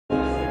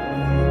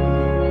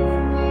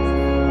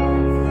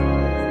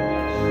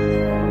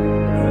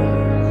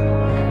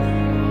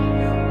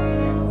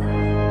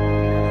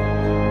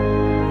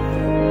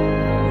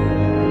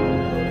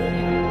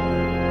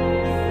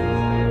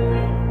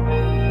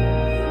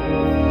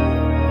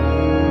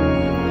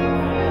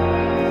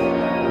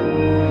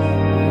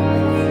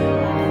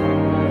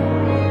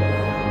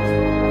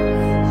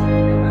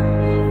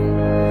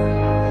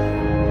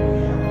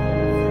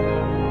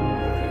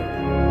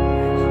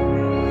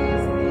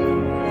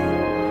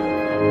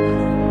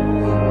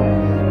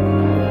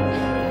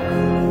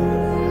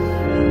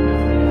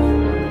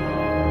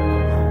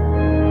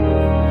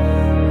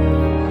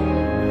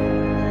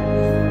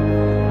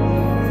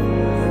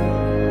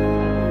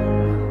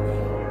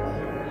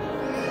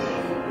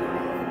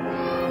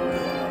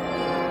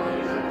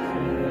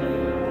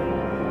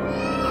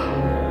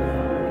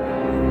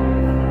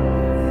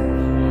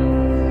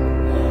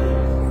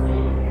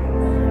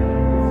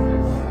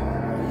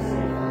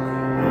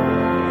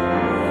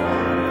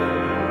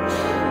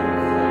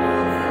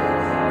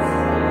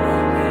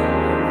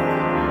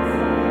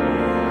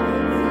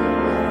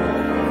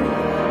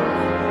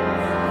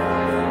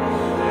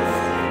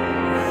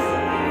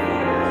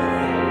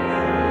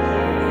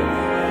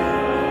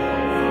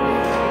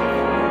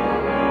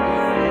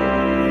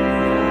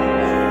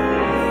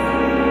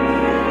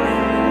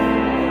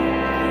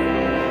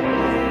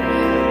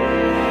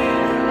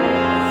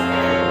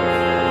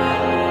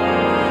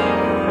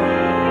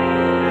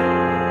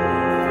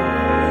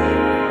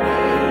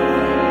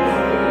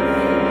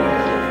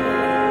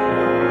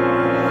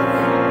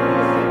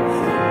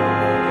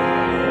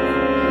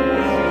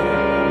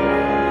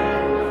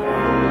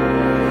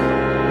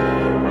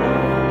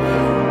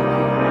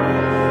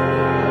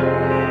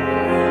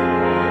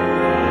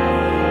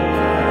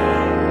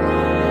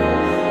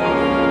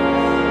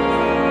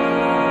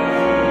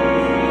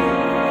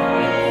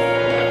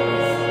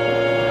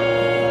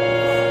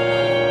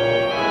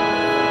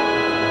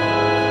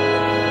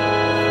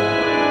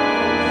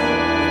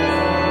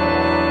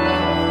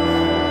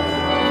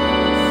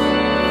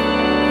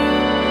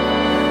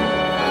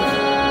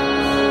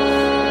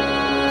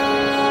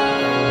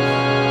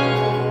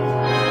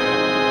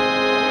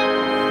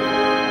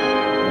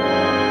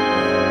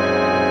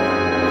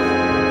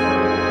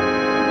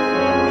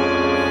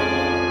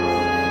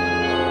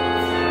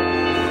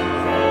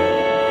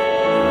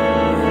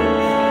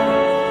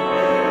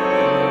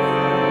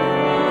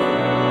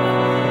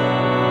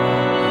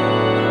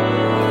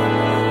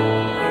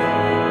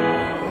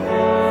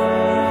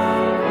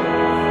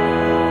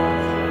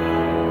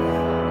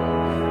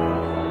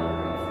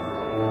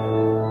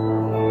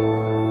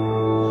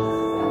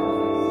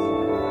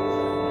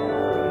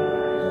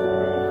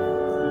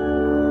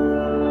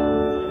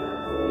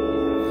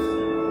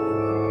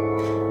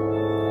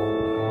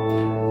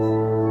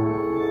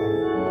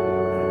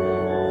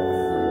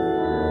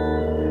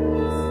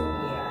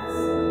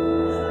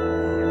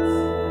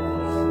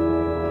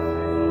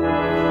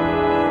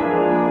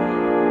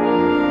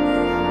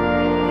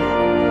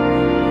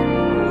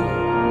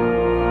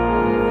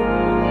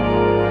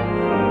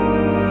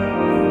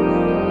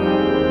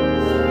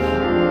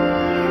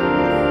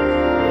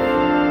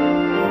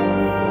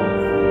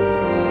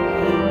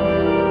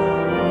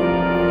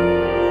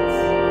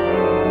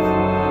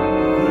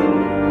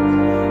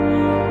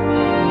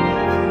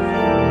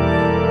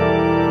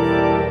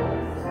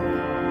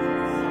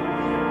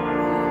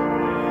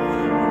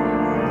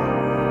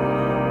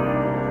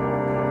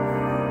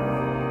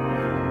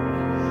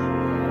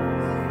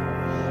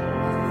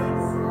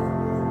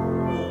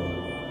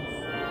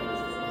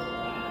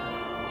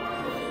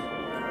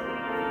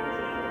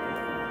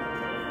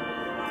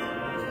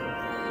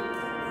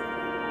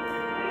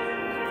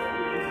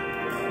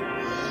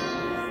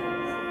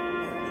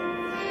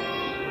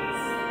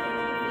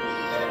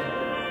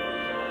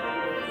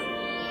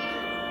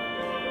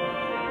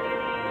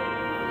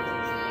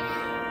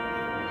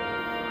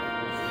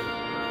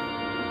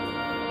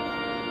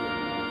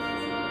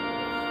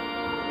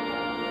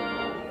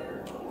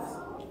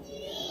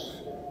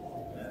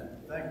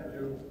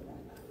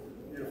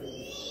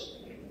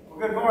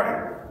Good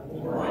morning.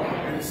 Good morning.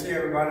 Good to see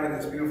everybody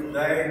this beautiful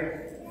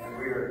day. And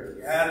we are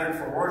gathered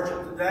for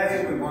worship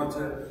today. We want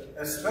to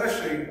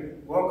especially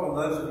welcome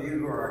those of you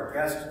who are our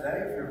guests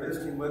today. If you're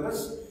visiting with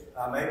us,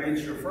 maybe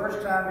it's your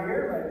first time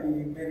here. Maybe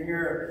you've been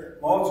here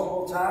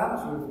multiple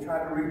times. We've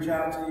tried to reach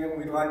out to you.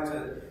 We'd like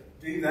to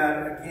do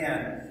that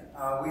again.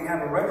 We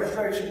have a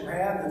registration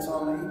pad that's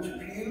on each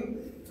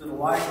pew to the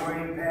light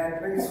green pad.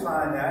 Please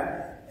find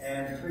that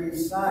and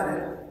please sign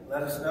it.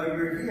 Let us know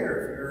you're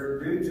here. If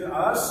you're new to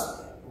us,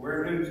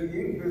 we're new to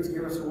you, please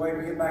give us a way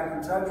to get back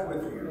in touch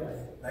with you.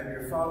 Maybe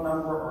your phone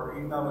number or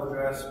email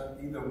address,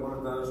 either one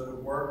of those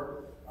would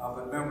work.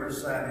 But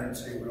members sign in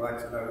too. We'd like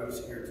to know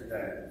who's here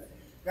today.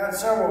 We've got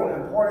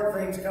several important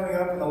things coming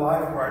up in the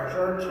life of our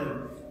church,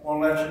 and I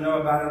want to let you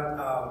know about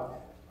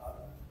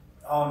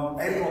it. On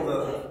April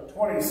the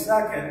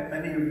 22nd,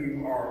 many of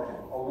you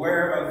are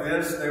aware of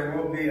this. There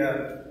will be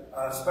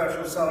a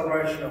special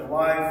celebration of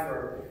life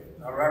for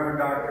Reverend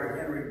Dr.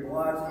 Henry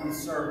Blunt. He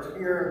served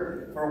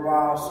here for a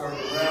while,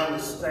 served around the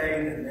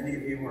state, and many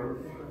of you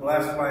were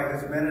blessed by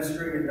his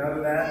ministry and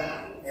know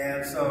that.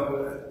 And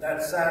so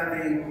that's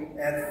Saturday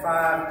at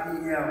 5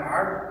 p.m.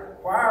 Our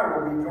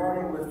choir will be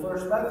joining with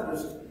First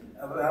Methodist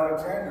of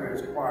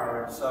Alexandria's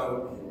choir, and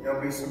so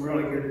there'll be some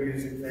really good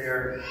music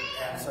there.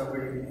 And so we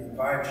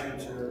invite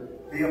you to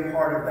be a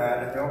part of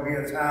that. And there'll be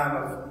a time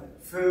of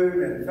food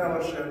and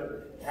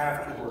fellowship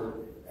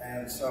afterward.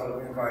 And so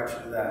we invite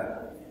you to that.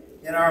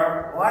 In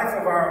our life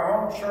of our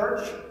own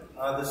church,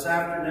 this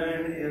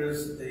afternoon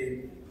is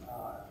the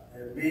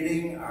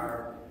meeting,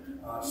 our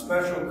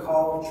special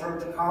call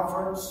church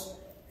conference,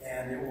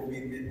 and it will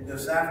be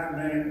this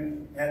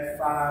afternoon at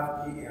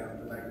 5 p.m.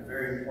 to make a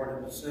very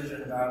important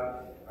decision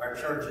about our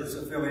church's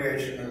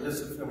affiliation or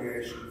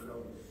disaffiliation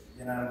from the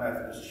United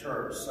Methodist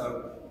Church.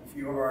 So if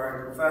you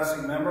are a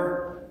professing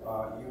member,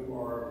 you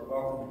are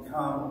welcome to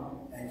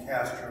come and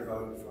cast your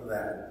vote for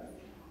that.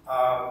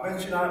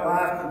 Wednesday Night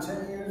Live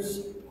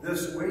continues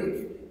this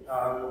week. It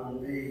will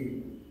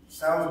be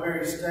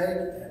Salisbury steak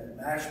and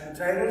mashed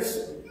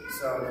potatoes.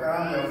 So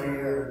come, there'll be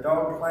an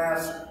adult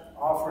class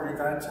offered at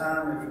that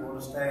time if you want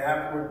to stay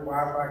afterward.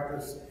 Choir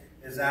practice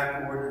is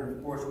afterward, and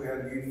of course we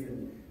have youth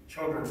and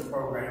children's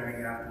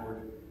programming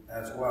afterward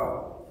as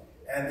well.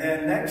 And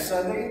then next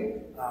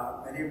Sunday,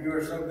 many of you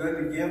are so good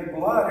to give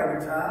blood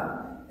every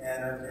time,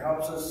 and it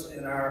helps us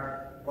in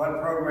our blood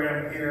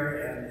program here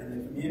and in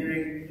the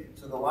community.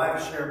 So the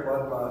Life Share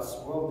Blood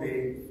Bus will be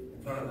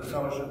in front of the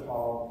fellowship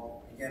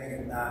hall beginning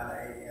at 9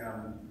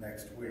 a.m.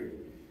 next week.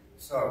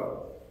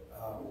 So,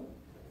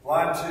 a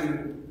lot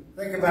to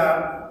think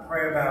about,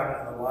 pray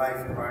about in the life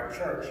of our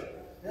church.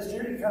 Miss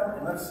Judy, come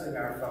and let's sing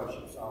our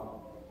fellowship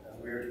song as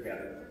we are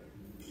together.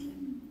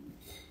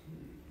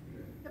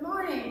 Good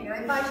morning.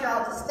 I invite you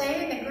all to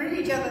stand and greet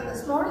each other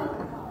this morning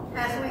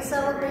as we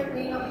celebrate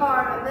being a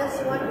part of this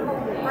wonderful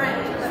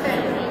branch of the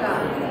family of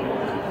God.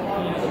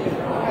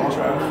 That's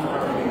right.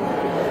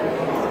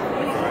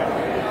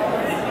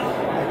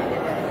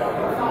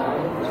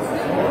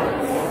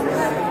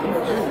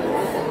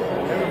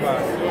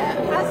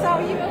 I saw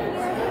you over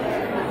there.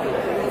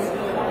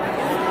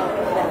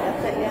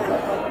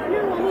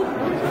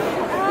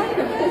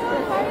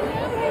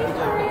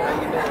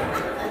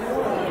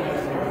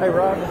 Hey,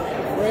 Rob.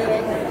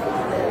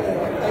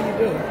 How you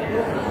doing?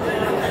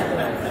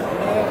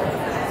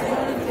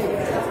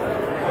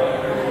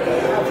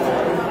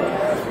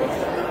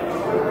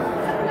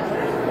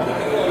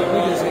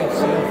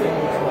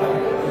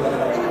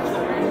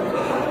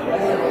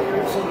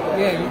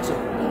 Yeah, you too.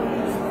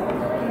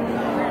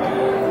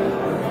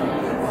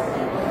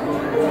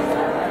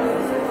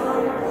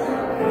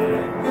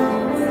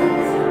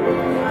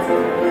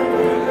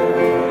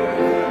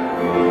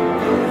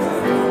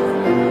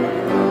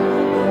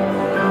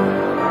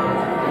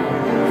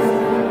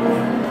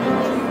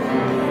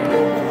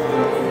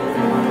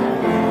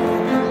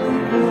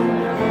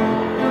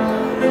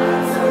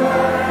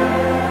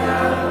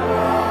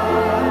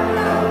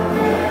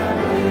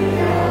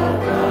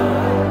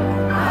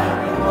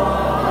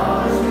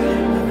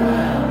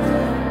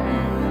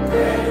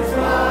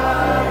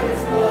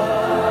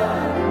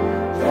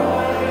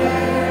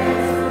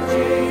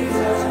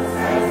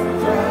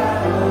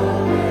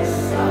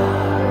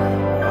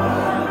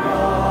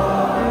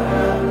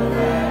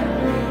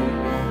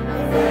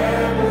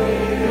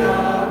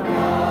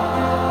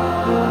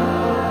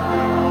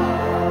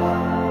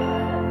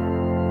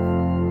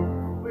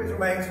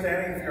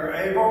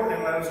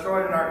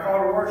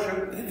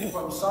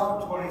 From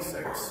Psalm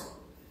 26.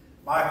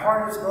 My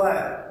heart is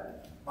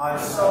glad, my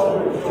soul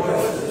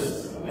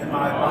rejoices, and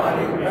my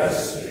body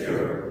rests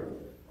secure.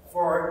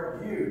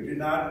 For you do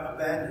not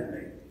abandon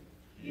me.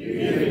 You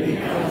give me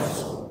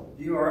counsel.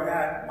 You are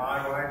at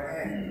my right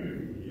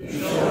hand. You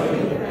show me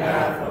the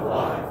path of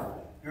life.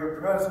 Your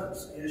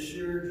presence is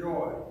sheer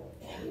joy.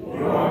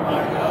 You are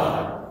my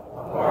God.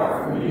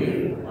 Apart from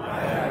you, I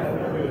have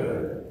no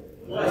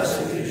good.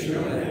 Blessed is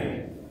your name.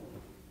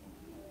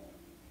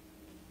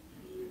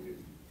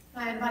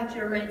 I invite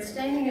you to remain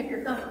standing if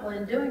you're comfortable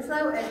in doing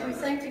so as we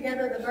sing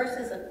together the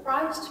verses of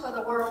Christ for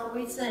the World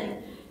we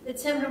sing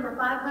It's hymn number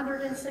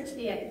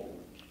 568.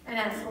 And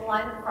as the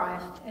light of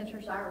Christ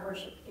enters our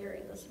worship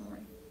area this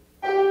morning.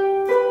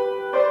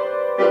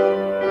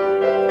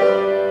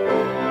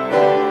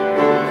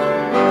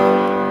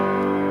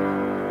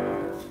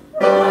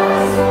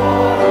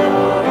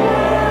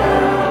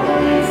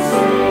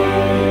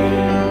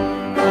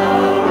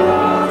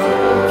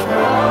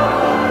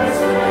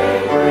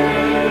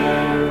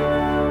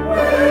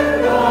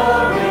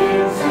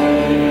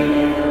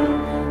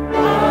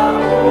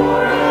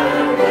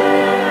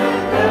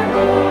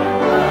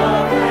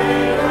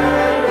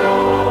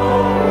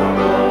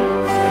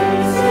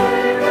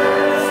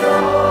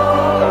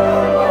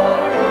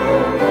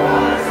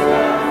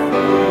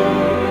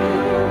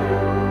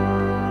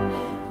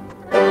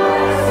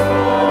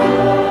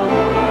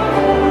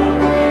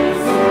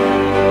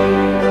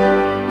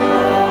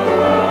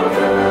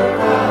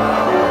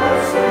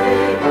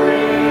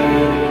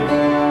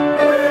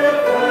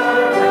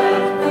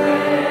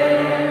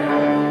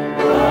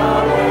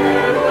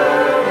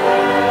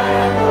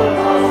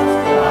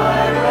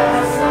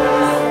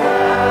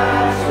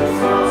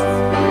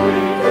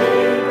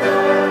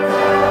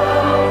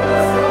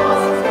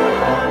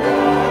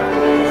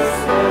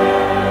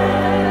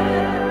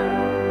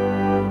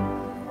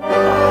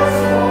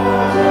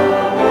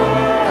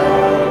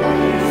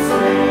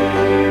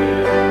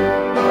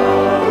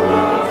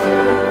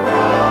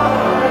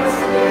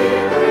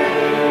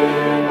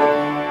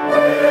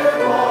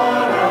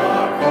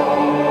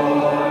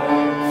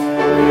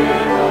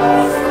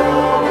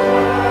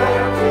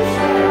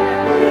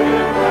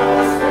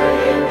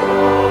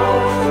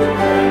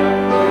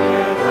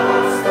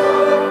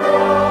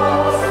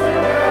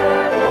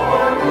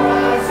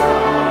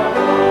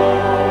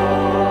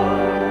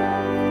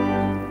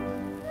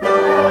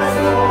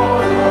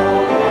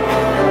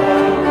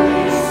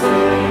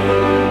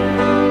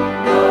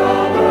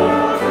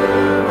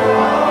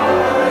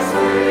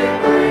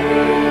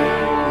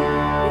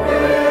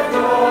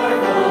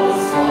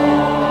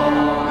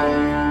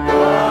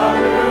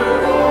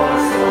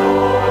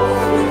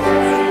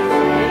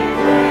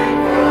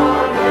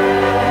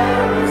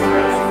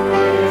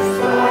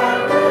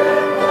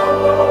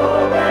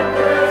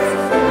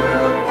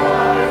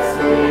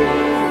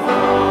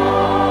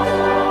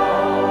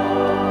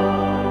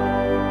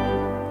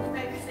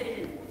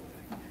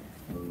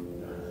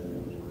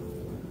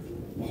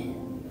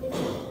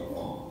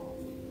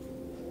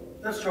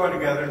 Let's join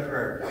together in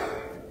prayer.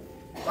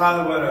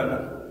 Father, what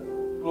a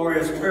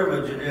glorious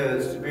privilege it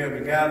is to be able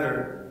to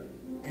gather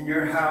in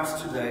your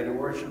house today to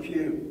worship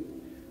you.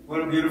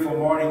 What a beautiful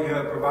morning you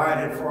have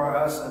provided for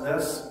us in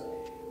this.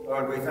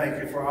 Lord, we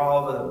thank you for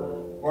all the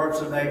works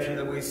of nature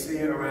that we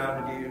see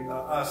around you,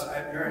 us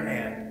at your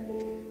hand.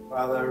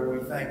 Father,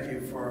 we thank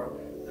you for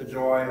the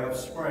joy of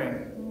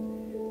spring.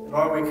 And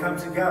Lord, we come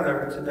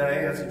together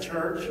today as a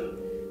church.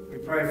 We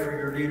pray for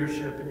your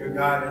leadership and your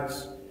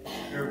guidance,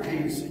 your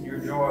peace and your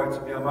joy to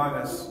be among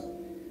us.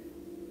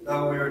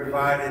 Though we are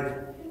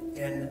divided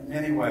in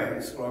many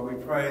ways, Lord,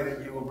 we pray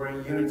that you will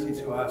bring unity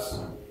to us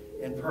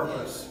in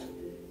purpose,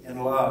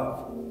 in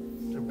love,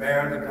 to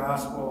bear the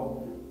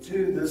gospel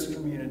to this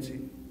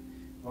community.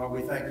 Lord,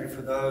 we thank you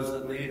for those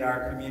that lead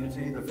our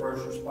community, the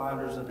first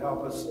responders that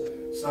help us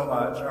so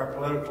much, our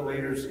political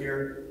leaders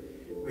here.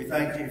 We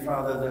thank you,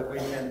 Father, that we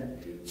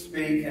can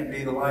speak and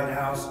be the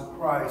lighthouse of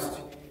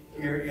Christ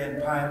here in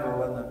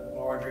Pineville and the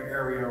larger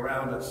area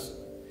around us.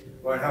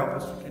 Lord, help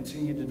us to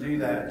continue to do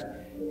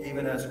that,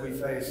 even as we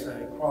face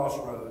a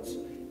crossroads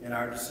in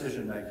our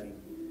decision-making.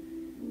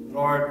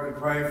 Lord, we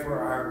pray for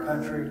our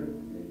country.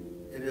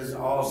 It is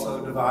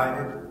also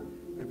divided.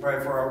 We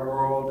pray for our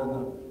world and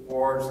the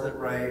wars that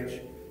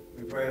rage.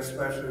 We pray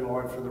especially,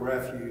 Lord, for the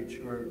refuge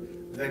who are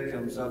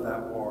victims of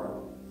that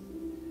war.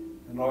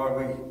 And Lord,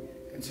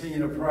 we continue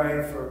to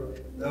pray for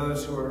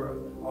those who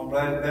are on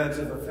beds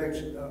of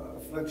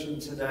affliction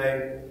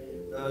today,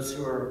 those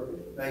who are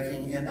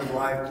making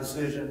end-of-life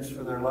decisions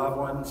for their loved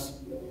ones.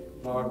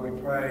 Lord, we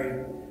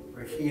pray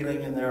for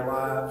healing in their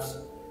lives.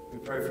 We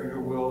pray for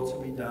your will to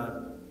be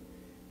done.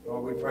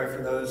 Lord, we pray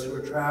for those who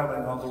are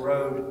traveling on the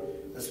road,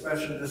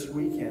 especially this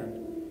weekend.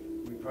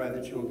 We pray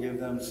that you will give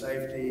them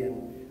safety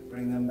and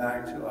bring them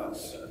back to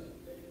us.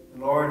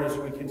 And Lord, as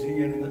we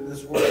continue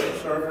this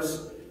worship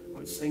service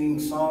with singing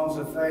songs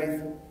of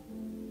faith,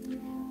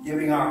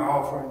 giving our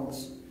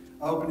offerings,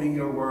 opening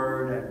your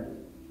word, and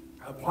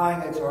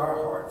applying it to our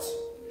hearts,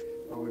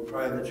 Lord, we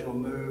pray that you'll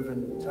move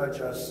and touch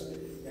us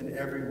in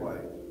every way.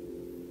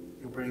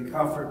 You'll bring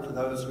comfort to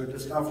those who are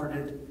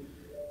discomforted.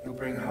 You'll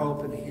bring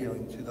hope and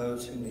healing to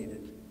those who need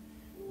it.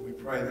 We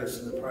pray this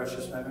in the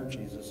precious name of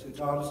Jesus, who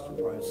taught us to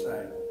pray,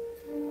 saying,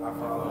 Our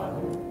Father,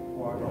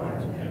 who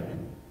art in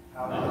heaven,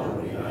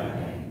 hallowed be thy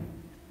name.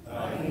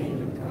 Thy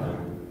kingdom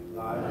come,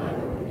 thy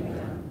will be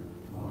done,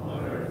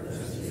 on earth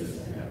as it is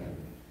in heaven.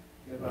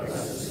 Give us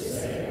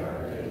this day our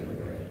daily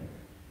bread,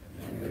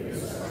 and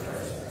forgive us our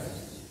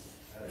trespasses,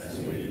 as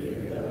we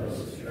forgive those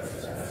who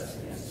trespass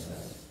against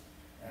us.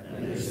 And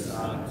lead us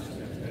not into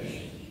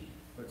temptation,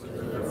 but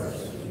deliver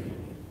us from evil.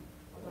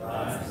 For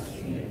thine is the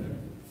kingdom,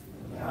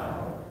 the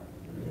power,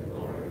 and the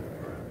glory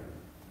forever.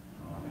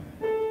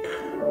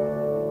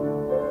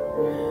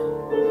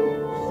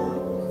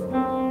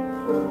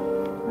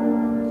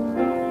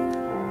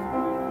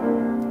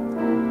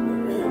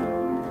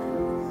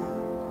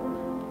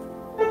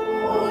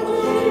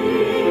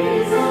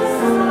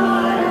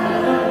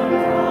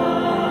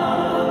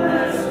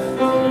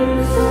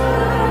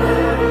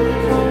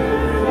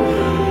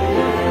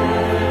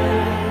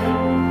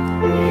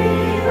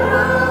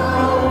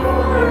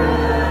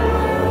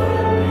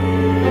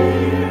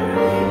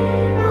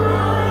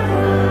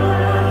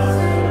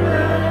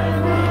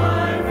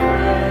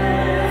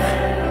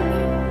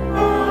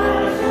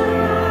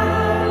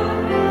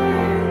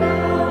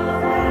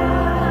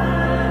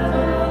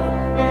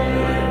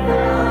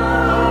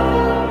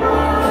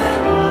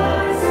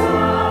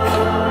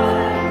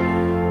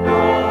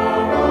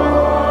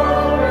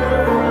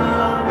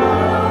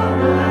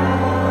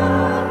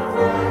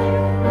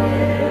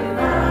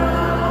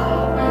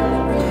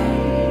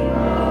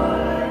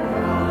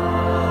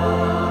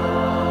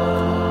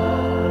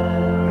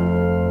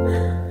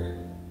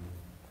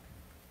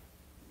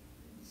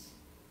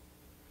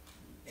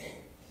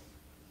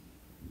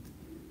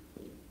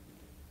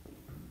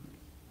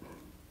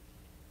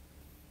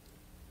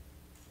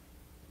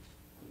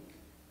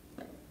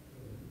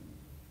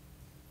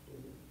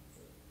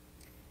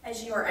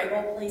 As you are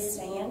able, please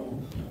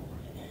stand.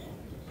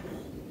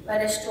 Let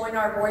us join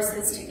our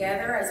voices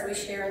together as we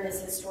share in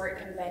this historic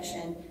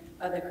confession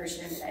of the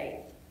Christian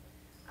faith.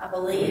 I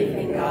believe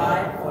in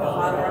God, the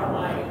Father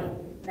Almighty,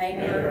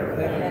 maker of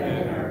heaven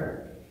and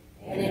earth,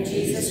 and in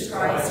Jesus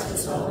Christ,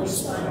 his only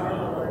Son,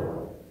 our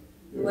Lord,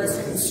 who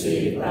was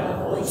conceived by the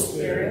Holy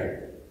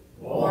Spirit,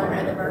 born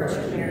of the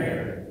Virgin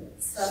Mary,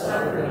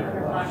 suffered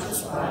under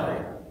Pontius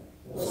Pilate,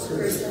 was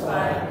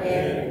crucified,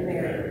 dead, and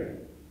buried.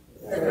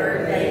 The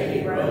third day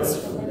he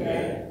rose from the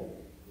dead.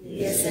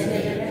 He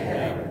ascended into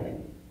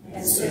heaven,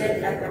 and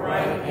sitteth at the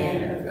right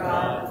hand of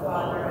God the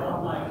Father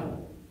Almighty.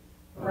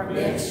 From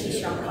thence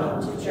he shall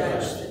come to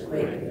judge the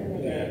quick and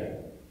the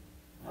dead.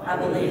 I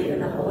believe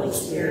in the Holy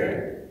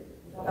Spirit,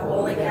 the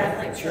Holy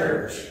Catholic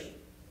Church,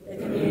 the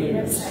communion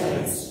of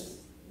saints,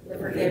 the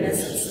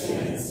forgiveness of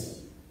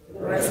sins,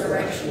 the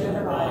resurrection of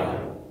the body,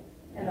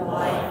 and the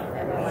life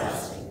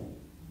everlasting.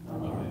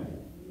 Amen.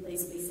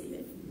 Please be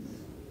seated.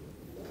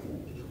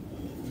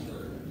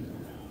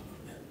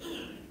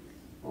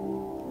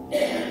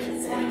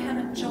 Can someone come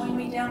and join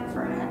me down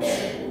front?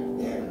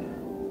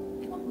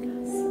 Come on,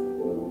 guys.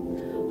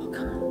 Oh,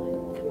 come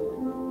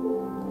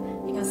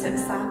on. You gonna sit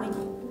beside me?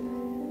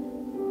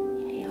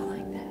 Yeah, I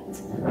like that.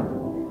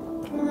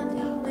 Come on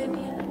down,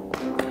 Olivia.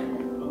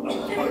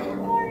 Good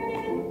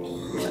morning.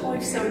 You're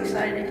always so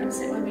excited to come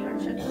sit with me,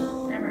 aren't you?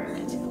 Never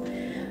good too.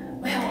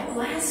 Well,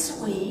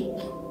 last week,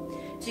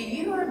 do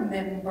you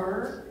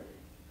remember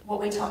what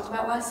we talked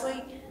about last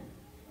week?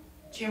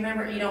 Do you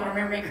remember? You don't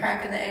remember me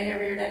cracking the egg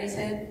over your daddy's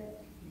head?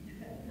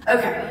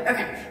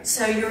 Okay.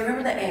 So you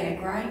remember the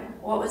egg, right?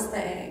 What was the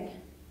egg?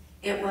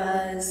 It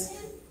was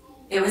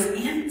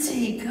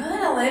empty.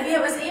 Good, Olivia,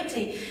 it was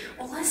empty.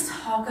 Well, let's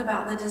talk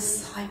about the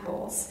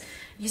disciples.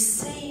 You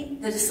see,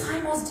 the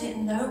disciples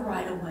didn't know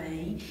right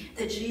away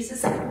that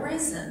Jesus had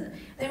risen.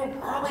 They were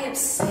probably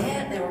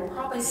upset. They were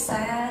probably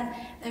sad.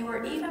 They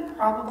were even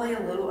probably a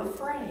little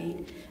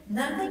afraid.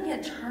 Nothing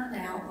had turned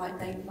out like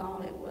they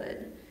thought it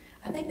would.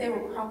 I think they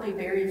were probably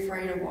very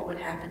afraid of what would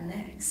happen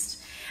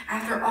next.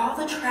 After all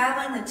the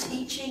traveling, the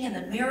teaching, and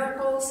the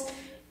miracles,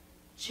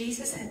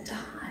 Jesus had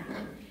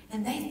died.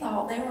 And they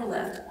thought they were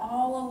left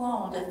all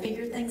alone to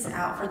figure things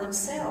out for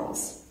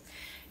themselves.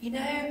 You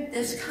know,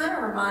 this kind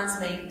of reminds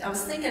me, I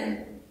was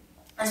thinking,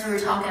 as we were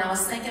talking, I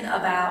was thinking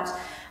about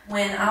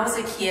when I was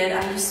a kid.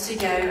 I used to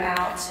go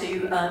out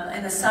to,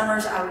 in the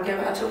summers, I would go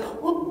out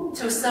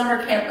to a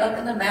summer camp up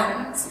in the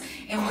mountains,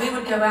 and we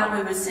would go out and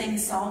we would sing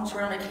songs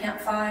around a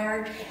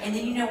campfire. And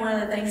then, you know, one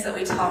of the things that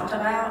we talked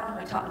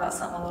about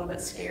something a little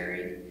bit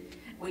scary.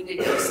 We did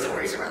ghost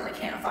stories around the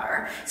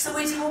campfire. So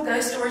we told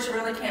ghost stories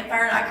around the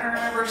campfire, and I can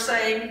remember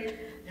saying,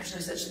 there's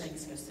no such thing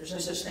as ghosts, there's no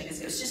such thing as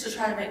ghosts, just to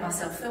try to make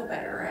myself feel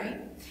better, right?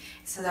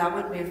 So that I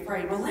wouldn't be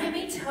afraid. Well, let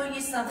me tell you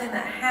something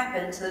that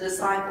happened to the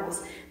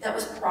disciples that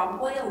was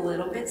probably a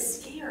little bit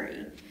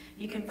scary.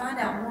 You can find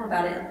out more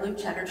about it in Luke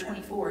chapter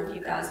 24 if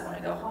you guys want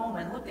to go home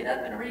and look it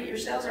up and read it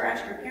yourselves, or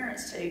ask your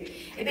parents to.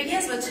 It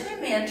begins with two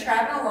men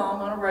traveling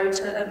along on a road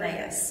to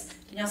Emmaus.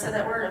 Can y'all say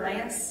that word,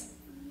 Emmaus?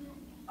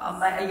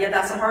 Yeah,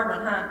 that's a hard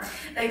one, huh?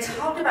 They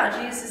talked about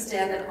Jesus'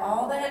 death and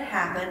all that had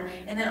happened,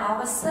 and then all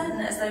of a sudden,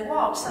 as they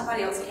walked,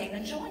 somebody else came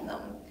and joined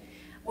them.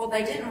 Well,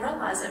 they didn't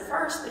realize at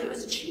first, but it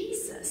was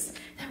Jesus.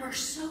 They were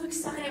so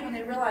excited when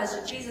they realized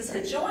that Jesus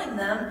had joined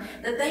them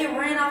that they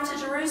ran off to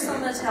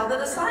Jerusalem to tell the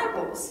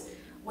disciples.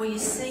 Well, you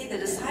see, the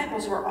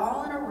disciples were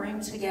all in a room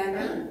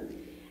together,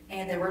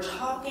 and they were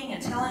talking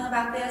and telling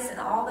about this, and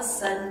all of a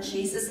sudden,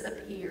 Jesus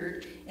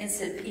appeared and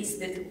said, "Peace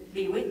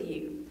be with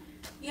you."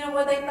 You know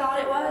what they thought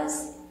it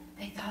was?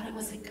 They thought it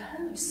was a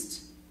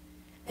ghost.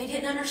 They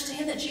didn't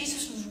understand that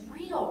Jesus was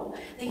real.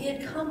 That he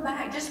had come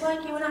back, just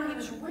like you and I, he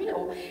was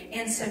real.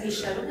 And so he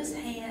showed them his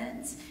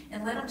hands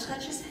and let them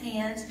touch his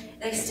hands.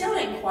 They still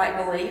didn't quite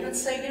believe, and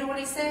so you know what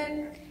he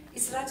said? He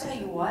said, "I tell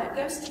you what,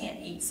 ghosts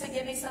can't eat, so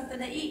give me something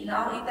to eat, and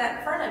I'll eat that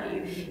in front of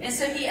you." And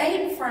so he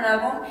ate in front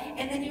of them,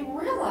 and then they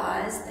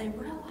realized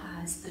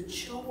the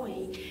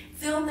joy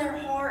filled their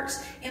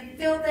hearts and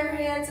filled their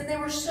heads, and they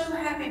were so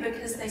happy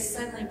because they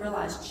suddenly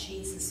realized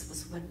Jesus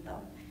was with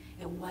them.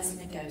 It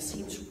wasn't a ghost.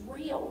 He was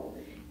real.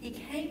 He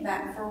came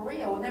back for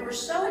real. And they were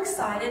so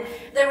excited.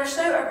 They were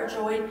so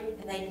overjoyed.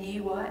 And they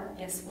knew what?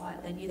 Guess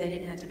what? They knew they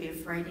didn't have to be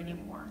afraid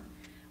anymore.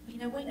 We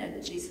know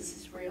that Jesus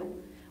is real.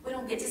 We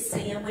don't get to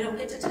see him. We don't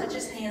get to touch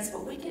his hands,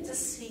 but we get to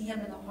see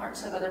him in the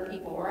hearts of other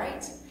people,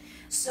 right?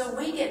 So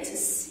we get to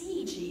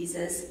see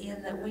Jesus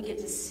in that we get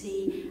to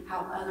see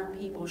how other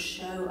people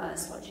show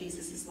us what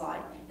Jesus is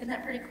like. Isn't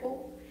that pretty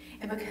cool?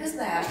 And because of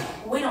that,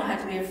 we don't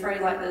have to be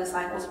afraid like the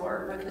disciples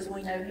were, because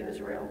we know he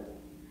was real.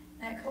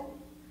 Isn't that cool?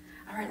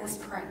 All right, let's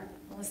pray.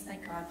 Let's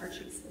thank God for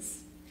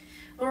Jesus.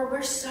 Lord,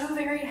 we're so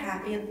very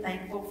happy and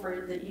thankful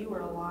for that you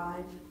are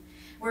alive.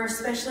 We're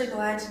especially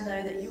glad to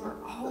know that you are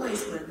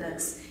always with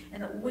us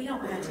and that we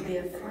don't have to be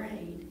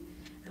afraid,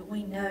 that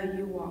we know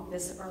you walk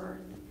this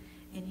earth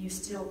and you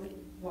still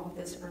walk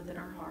this earth in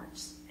our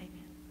hearts. Amen.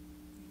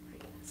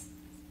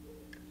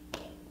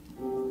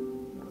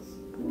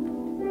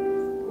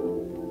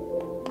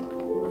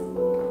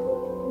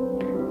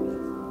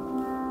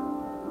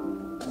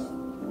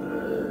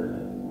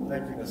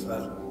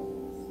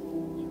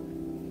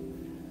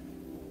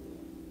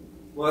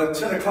 Well, at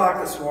 10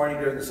 o'clock this morning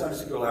during the Sunday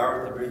school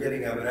hour, at the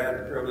beginning of it, I had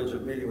the privilege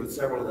of meeting with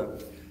several of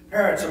the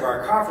parents of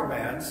our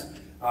confirmands.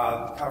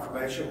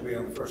 Confirmation will be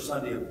on the first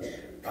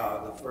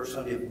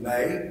Sunday of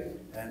May.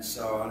 And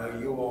so I know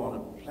you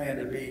all plan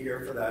to be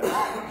here for that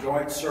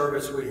joint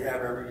service we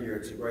have every year.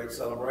 It's a great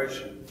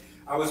celebration.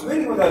 I was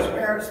meeting with those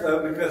parents,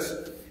 though,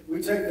 because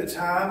we take the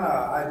time,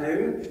 I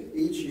do,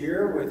 each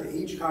year with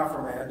each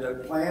confirmand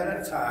to plan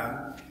a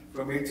time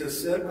for me to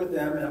sit with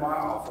them in my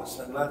office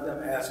and let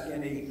them ask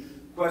any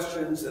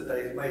questions that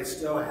they may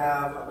still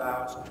have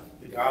about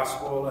the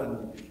gospel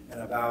and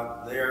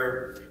about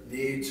their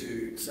need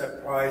to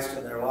accept Christ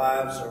in their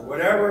lives or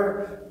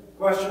whatever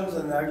questions,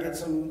 and I get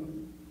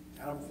some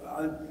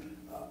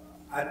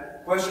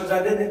questions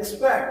I didn't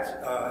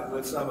expect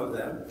with some of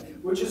them,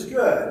 which is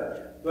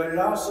good, but it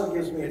also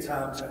gives me a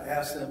time to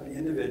ask them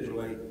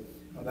individually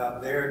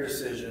about their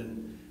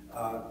decision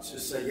to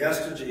say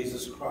yes to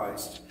Jesus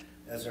Christ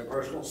as their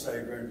personal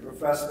Savior and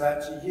profess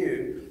that to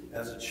you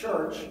as a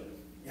church,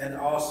 and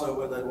also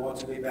whether they want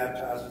to be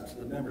baptized into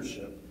the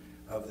membership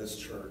of this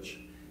church.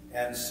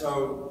 And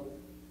so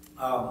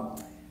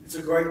it's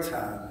a great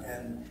time,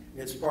 and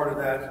it's part of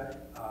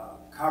that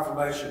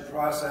confirmation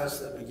process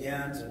that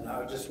begins, and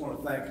I just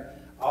want to thank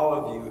all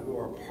of you who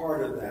are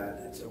part of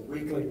that. It's a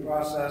weekly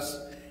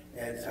process,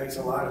 and it takes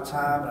a lot of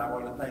time, and I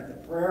want to thank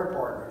the prayer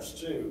partners,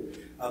 too,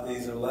 of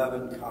these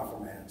 11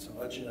 confirmands.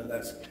 I'll let you know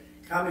that's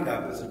coming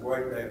up as a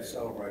great day of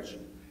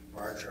celebration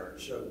for our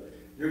church. So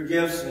your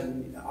gifts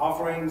and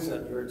offerings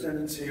and your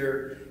attendance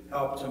here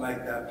help to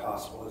make that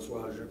possible, as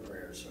well as your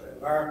prayers.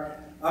 So our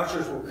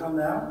ushers will come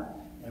now,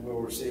 and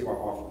we'll receive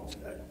our offering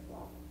today.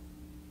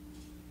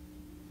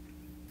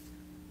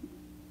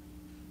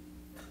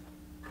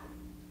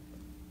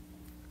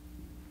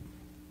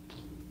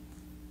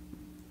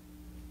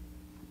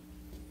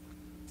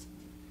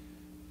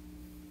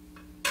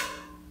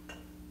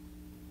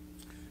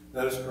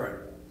 Let us pray.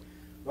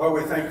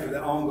 Lord, we thank you for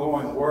the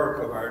ongoing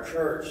work of our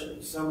church.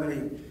 So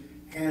many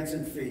hands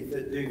and feet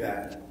that do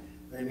that.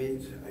 They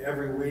meet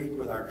every week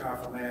with our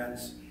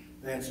confirmands.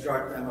 They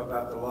instruct them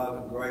about the love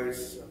and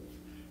grace,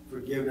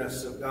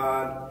 forgiveness of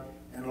God,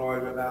 and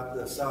Lord, about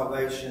the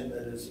salvation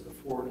that is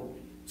afforded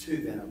to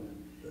them.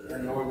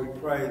 And Lord, we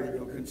pray that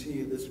you'll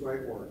continue this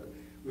great work.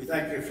 We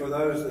thank you for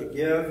those that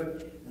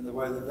give and the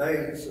way that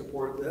they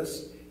support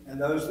this, and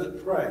those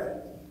that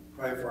pray.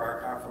 Pray for our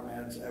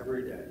confirmands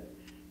every day.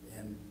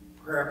 In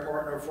prayer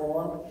partner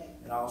form,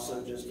 and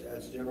also just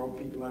as general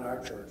people in our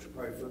church,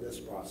 pray for this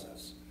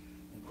process.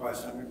 In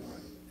Christ's name we pray.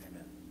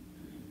 Amen.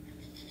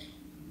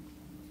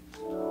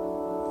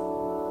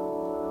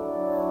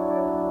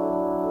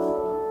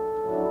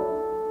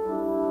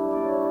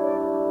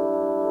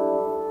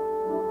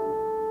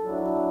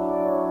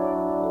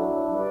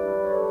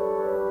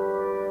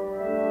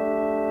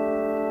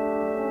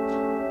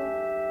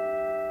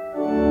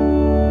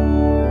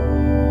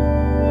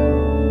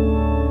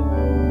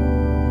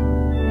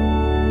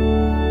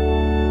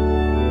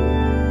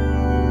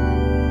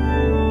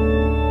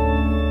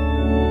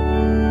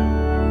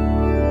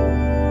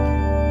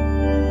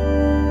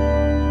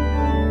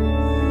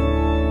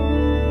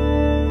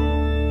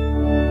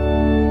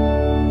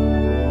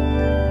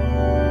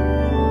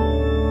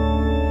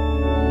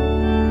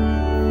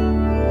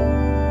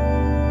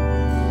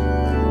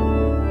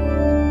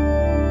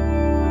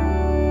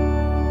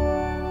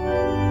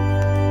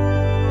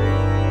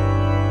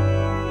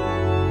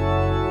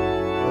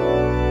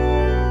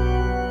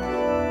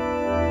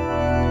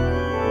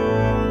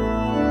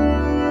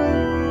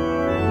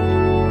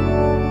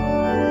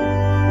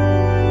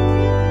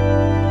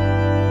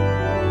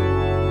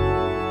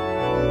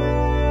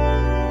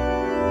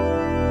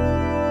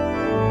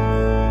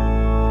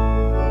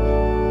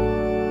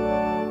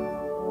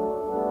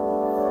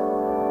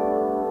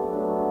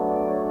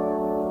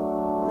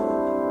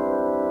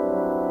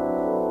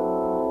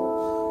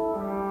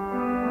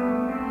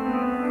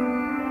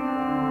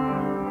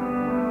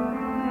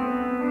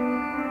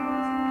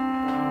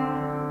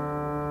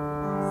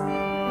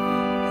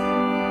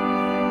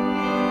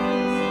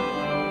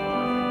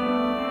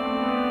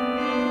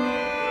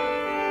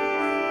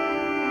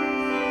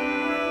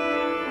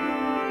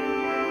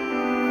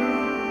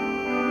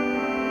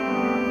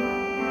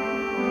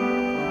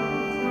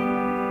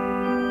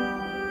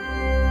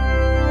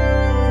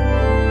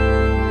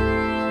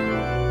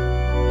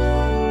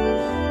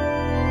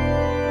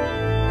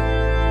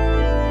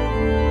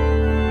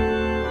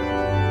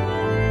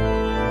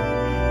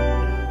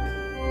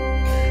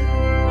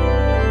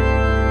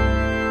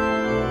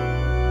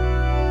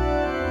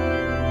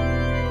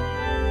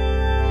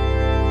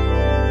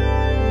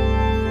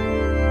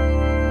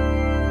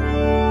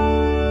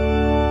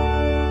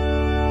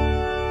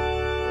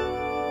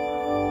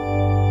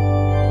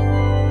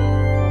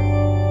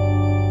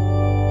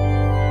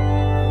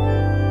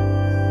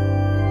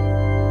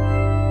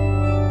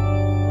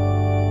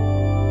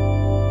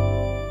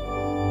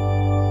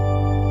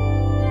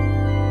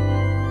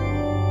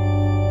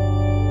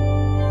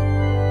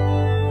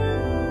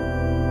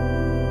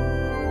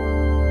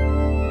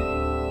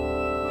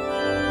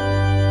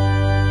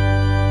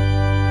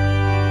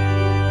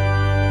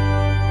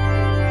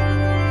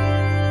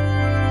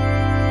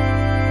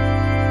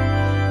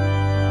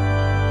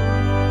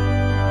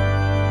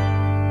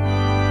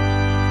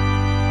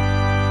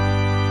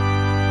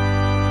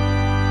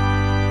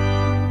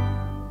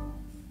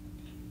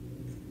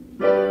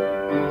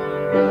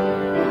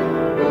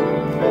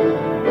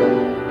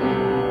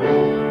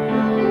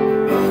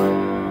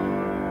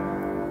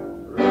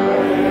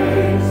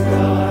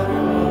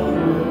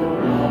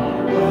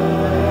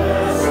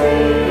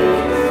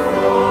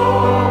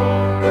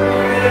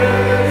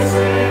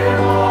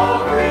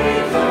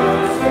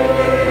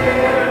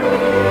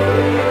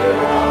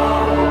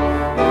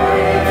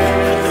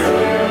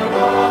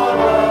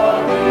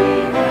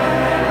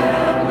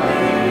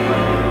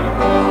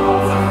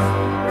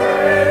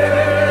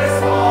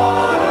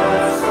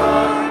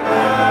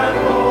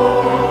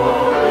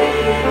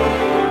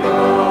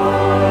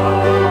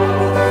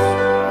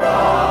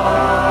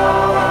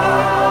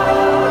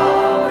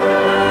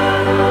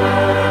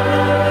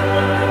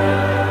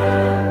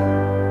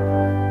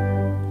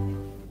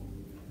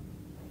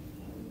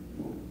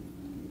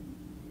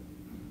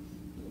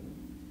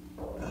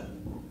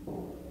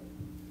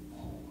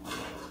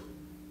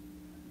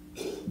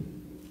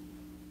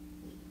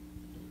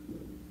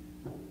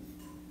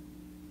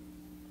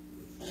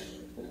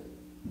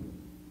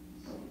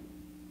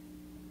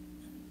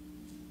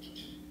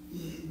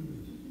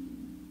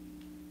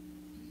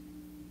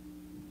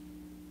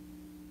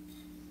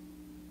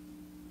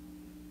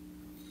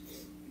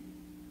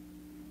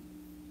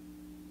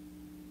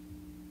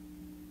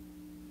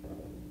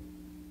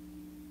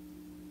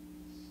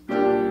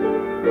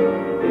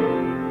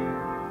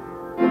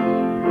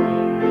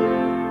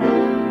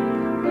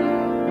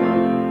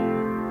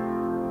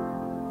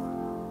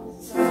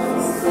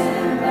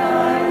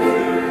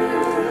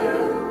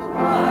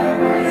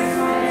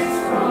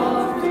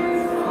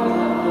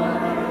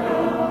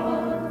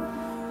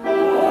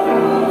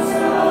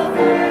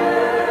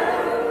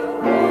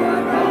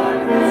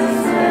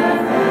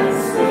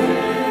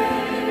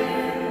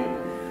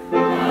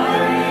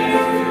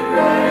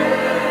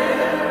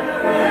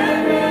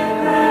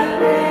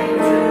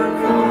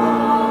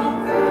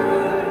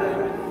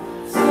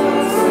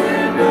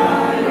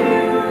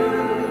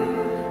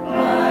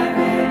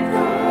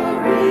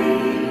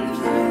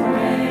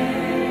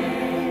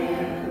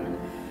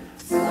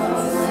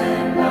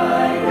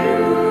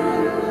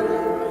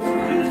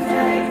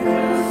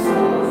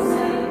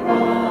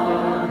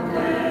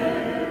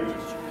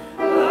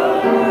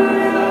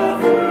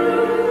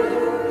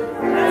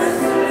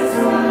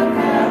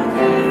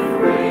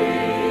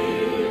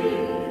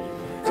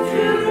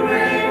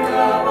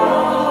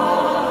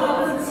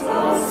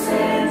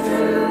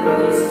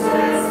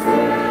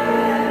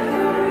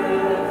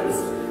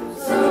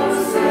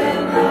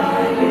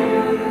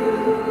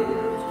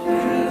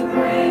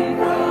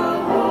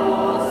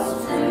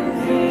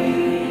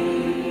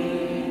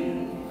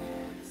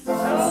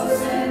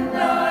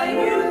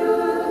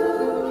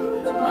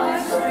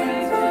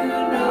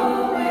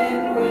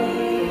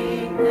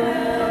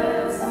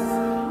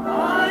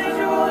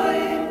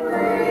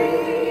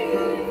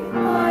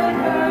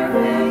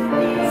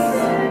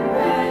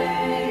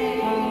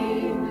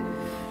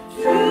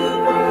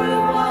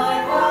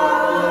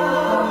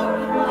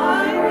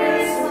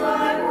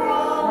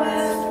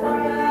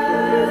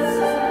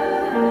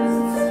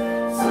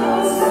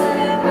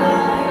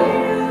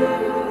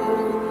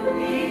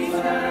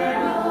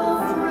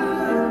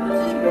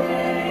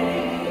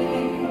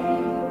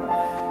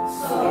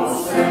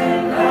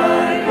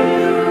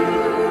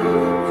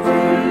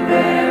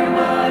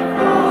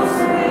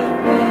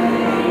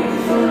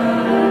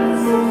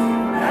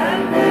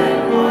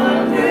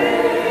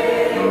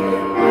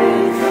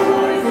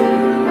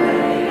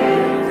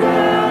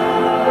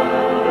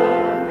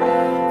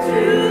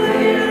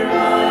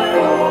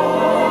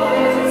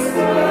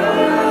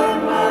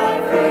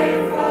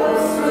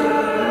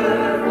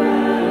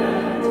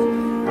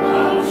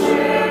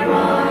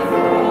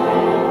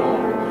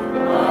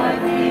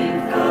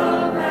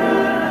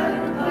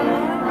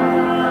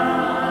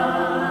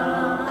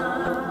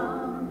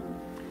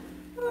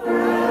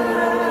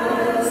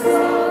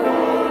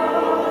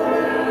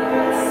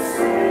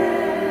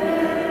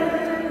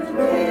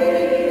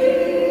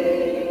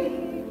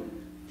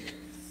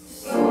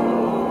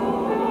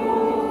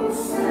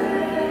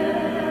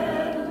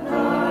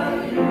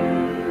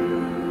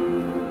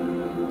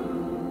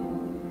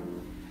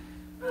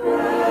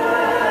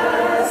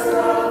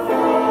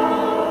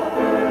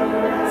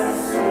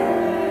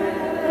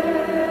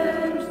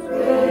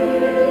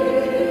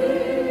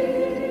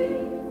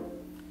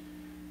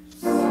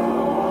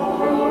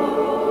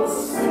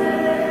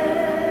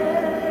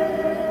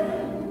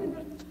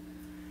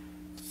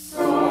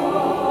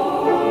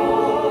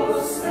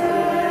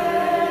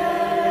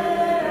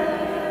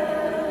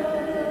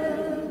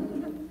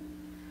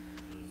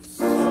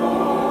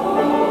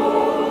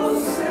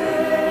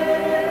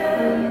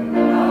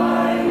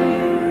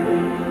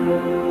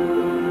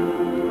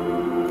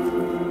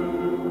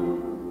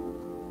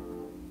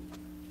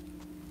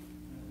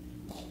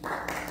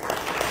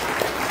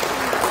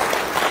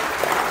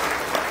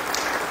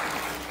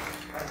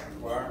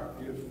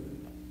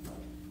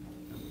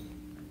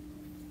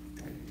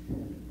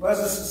 Well, as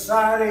a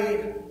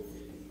society,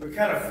 we're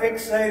kind of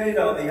fixated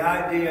on the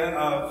idea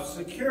of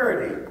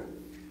security.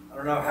 I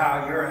don't know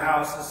how your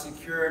house is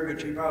secured,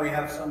 but you probably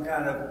have some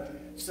kind of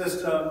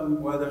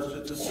system, whether it's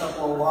just a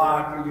simple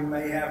lock, or you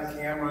may have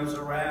cameras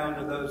around,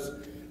 or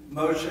those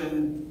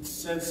motion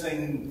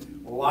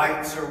sensing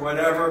lights or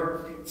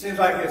whatever. It seems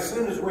like as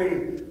soon as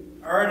we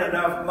earn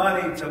enough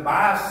money to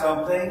buy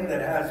something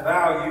that has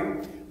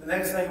value, the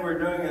next thing we're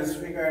doing is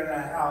figuring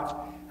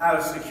out how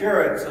to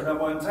secure it so no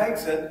one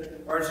takes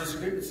it, or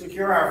to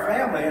secure our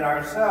family and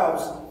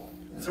ourselves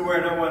to where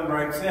no one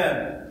breaks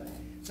in.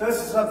 So this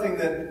is something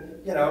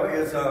that, you know,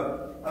 is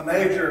a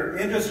major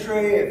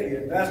industry. If you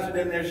invested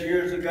in this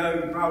years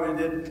ago, you probably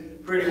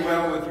did pretty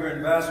well with your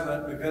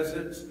investment, because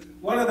it's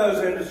one of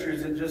those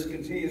industries that just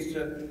continues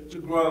to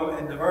grow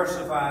and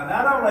diversify.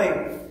 Not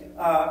only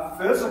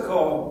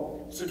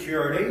physical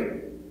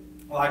security,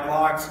 like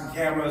locks and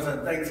cameras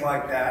and things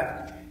like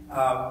that,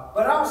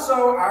 but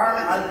also our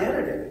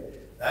identity.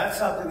 That's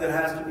something that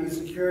has to be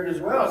secured as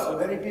well. So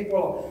many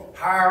people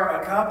hire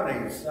a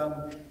company.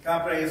 Some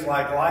companies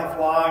like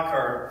LifeLock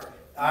or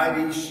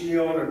ID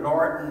Shield or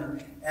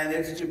Norton, and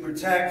it's to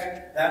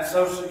protect that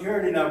social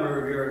security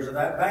number of yours or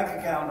that bank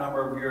account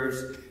number of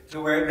yours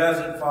to where it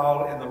doesn't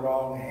fall in the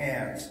wrong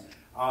hands.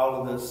 All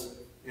of this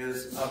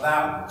is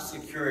about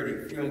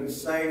security, feeling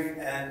safe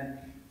and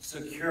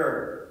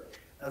secure.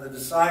 Now, the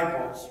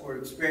disciples were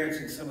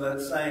experiencing some of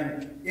that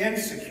same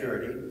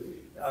insecurity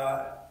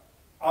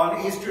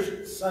on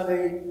Easter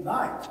Sunday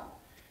night.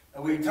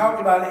 And we talked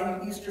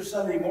about Easter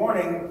Sunday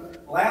morning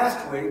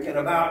last week, and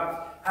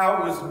about how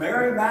it was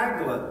Mary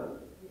Magdalene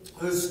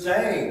who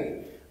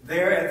stayed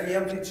there at the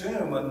empty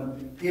tomb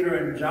when Peter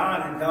and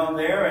John had gone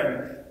there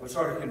and were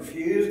sort of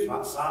confused.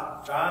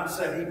 John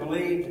said he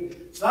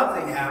believed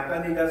something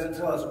happened. He doesn't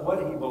tell us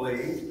what he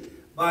believed.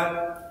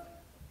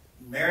 But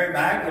Mary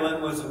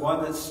Magdalene was the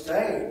one that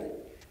stayed.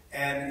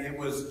 And it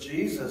was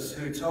Jesus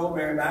who told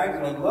Mary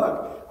Magdalene,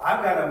 look,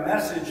 I've got a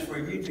message for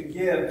you to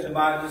give to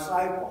my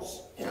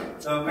disciples.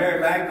 So Mary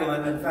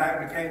Magdalene, in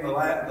fact, became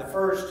the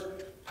first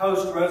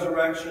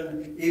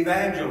post-resurrection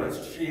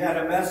evangelist. She had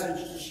a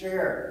message to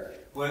share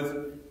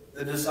with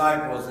the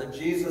disciples, that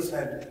Jesus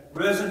had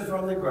risen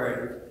from the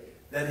grave,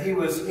 that he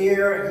was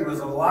here, he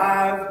was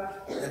alive,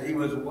 that he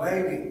was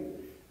waiting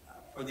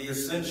for the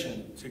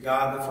ascension to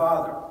God the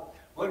Father.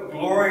 What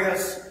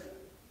glorious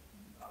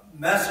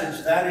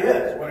message that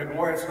is. What a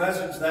glorious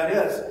message that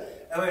is.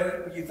 I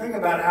mean, you think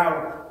about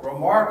how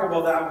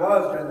remarkable that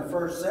was during the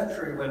first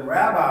century, when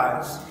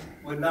rabbis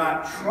would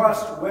not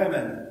trust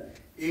women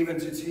even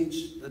to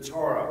teach the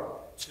Torah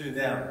to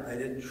them. They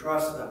didn't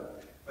trust them.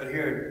 But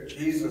here,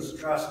 Jesus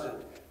trusted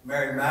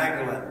Mary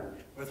Magdalene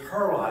with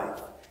her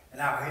life,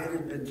 and how it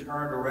had been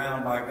turned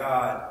around by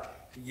God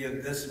to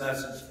give this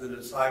message to the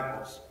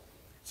disciples.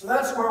 So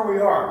that's where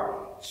we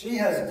are. She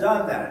has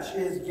done that. She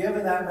has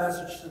given that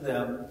message to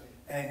them,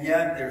 and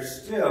yet they're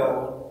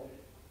still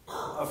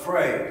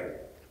afraid.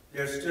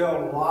 They're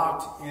still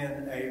locked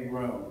in a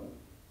room.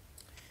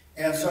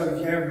 And so if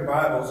you have your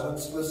Bibles,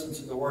 let's listen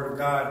to the Word of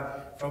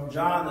God from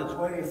John, the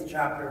 20th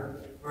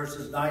chapter,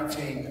 verses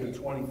 19 through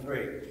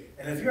 23.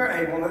 And if you're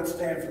able, let's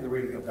stand for the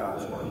reading of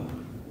God's Word.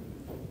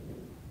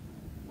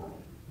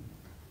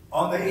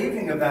 On the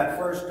evening of that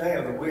first day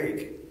of the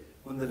week,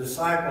 when the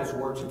disciples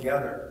were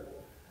together,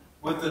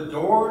 with the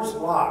doors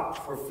locked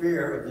for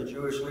fear of the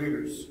Jewish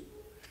leaders,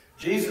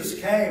 Jesus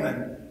came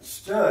and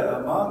stood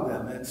among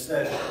them and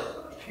said,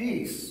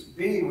 "Peace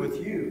be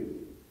with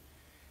you."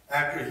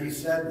 After he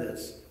said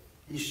this,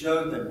 he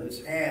showed them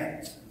his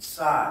hands and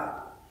side.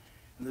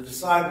 And the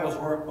disciples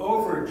were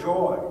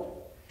overjoyed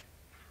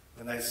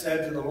when they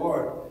said to the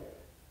Lord,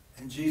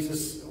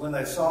 when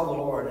they saw the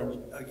Lord.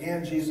 And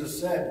again Jesus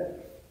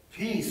said,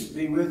 "Peace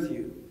be with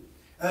you.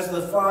 As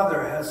the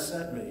Father has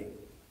sent me,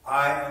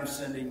 I am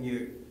sending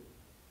you."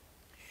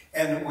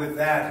 And with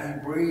that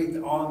he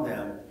breathed on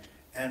them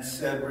and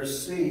said,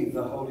 "Receive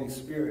the Holy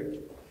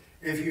Spirit.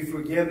 If you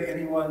forgive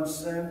anyone's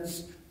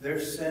sins, their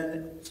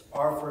sins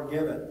are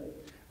forgiven.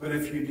 But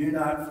if you do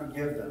not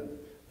forgive them,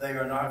 they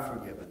are not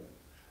forgiven."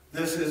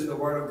 This is the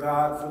word of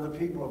God for the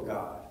people of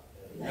God.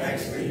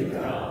 Thanks be to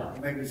God.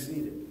 You may be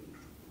seated.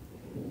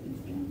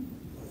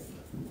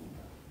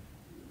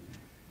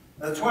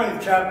 The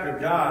 20th chapter of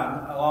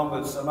John, along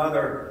with some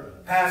other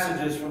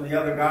passages from the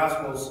other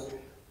Gospels,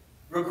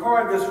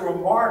 record this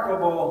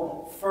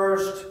remarkable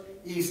first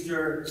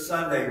Easter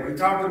Sunday. We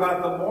talked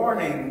about the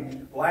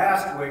morning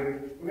last week.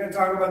 We're going to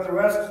talk about the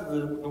rest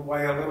of the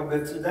way a little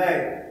bit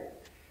today.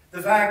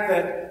 The fact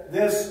that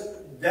this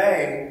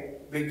day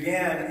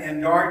began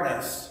in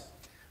darkness.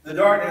 The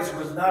darkness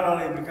was not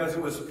only because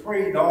it was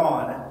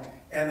pre-dawn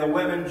and the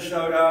women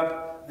showed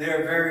up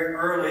there very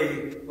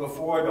early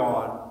before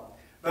dawn,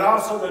 but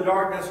also the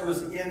darkness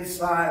was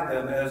inside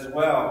them as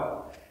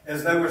well,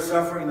 as they were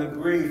suffering the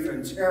grief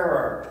and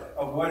terror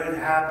of what had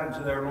happened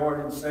to their Lord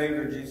and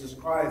Savior, Jesus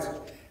Christ,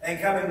 and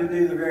coming to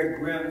do the very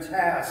grim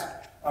task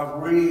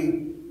of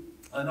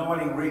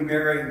re-anointing,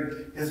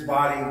 reburying his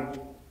body,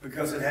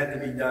 because it had to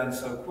be done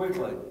so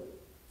quickly.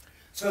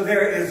 So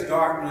there is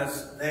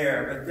darkness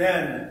there. But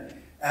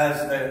then,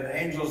 as the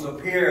angels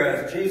appear,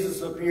 as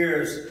Jesus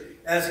appears,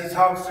 as he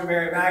talks to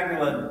Mary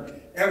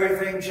Magdalene,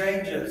 everything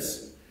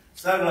changes.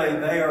 Suddenly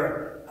they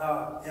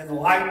are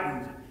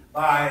enlightened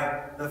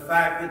by the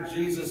fact that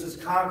Jesus has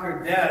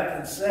conquered death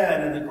and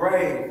sin and the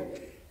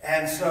grave.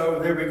 And so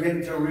they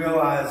begin to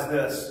realize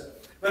this.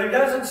 But it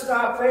doesn't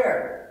stop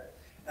there.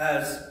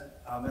 As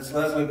Ms.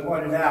 Leslie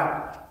pointed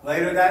out,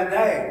 later that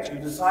day, 2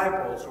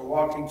 disciples were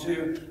walking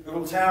to the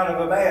little town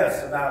of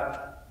Emmaus,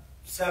 about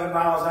 7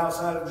 miles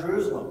outside of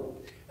Jerusalem.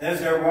 And as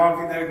they're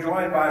walking, they're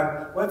joined by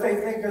what they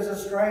think is a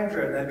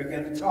stranger, and they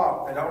begin to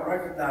talk. They don't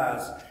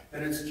recognize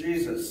that it's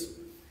Jesus.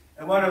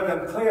 And one of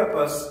them,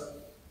 Cleopas,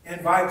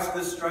 invites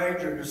this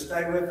stranger to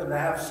stay with them, to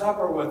have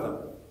supper with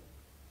them.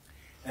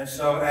 And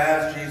so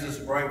as Jesus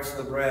breaks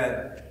the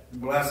bread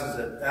and blesses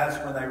it,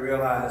 that's when they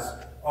realize,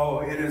 oh,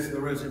 it is the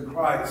risen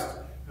Christ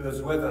who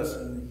is with us,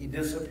 and he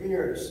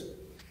disappears.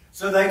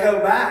 So they go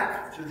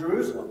back to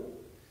Jerusalem.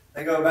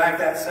 They go back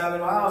that 7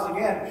 miles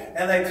again,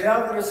 and they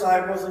tell the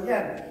disciples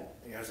again,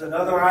 here's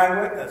another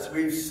eyewitness.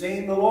 We've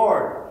seen the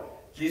Lord.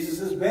 Jesus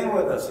has been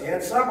with us. He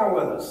had supper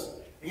with us.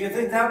 And you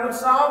think that would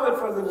solve it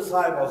for the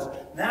disciples.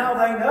 Now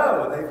they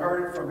know. They've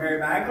heard it from Mary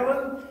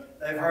Magdalene.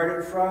 They've heard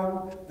it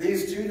from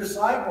these 2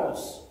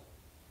 disciples.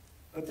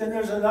 But then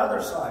there's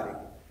another sighting.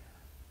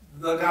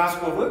 The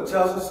Gospel of Luke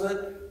tells us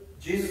that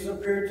Jesus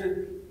appeared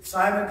to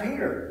Simon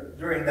Peter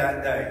during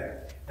that day.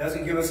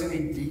 Doesn't give us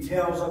any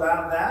details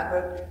about that,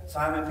 but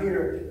Simon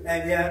Peter,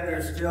 and yet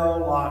they're still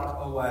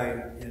locked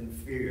away in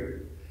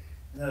fear.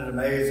 Isn't that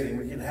amazing?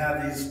 We can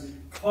have these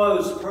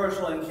close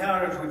personal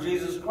encounters with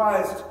Jesus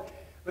Christ,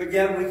 but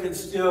yet we can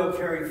still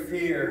carry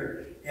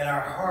fear in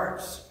our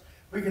hearts.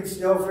 We can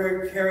still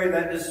carry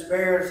that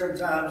despair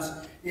sometimes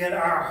in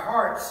our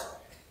hearts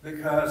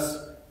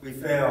because we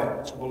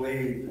fail to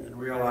believe and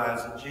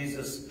realize that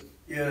Jesus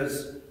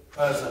is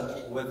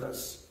present with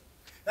us.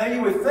 Now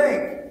you would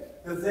think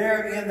that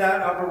there in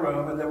that upper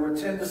room, and there were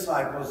 10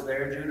 disciples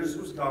there, Judas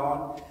was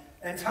gone,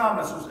 and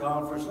Thomas was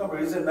gone for some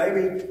reason.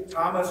 Maybe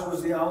Thomas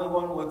was the only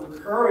one with the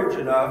courage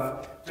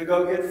enough to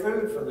go get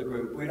food for the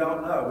group. We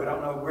don't know. We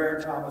don't know where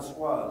Thomas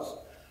was.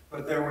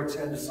 But there were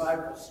 10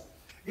 disciples.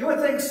 You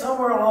would think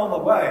somewhere along the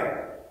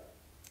way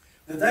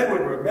that they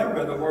would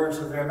remember the words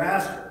of their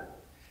master,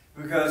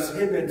 because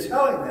he had been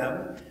telling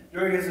them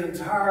during his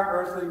entire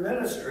earthly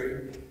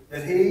ministry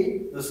that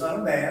he, the Son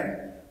of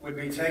Man, would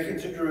be taken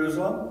to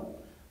Jerusalem,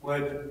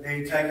 would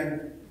be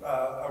taken,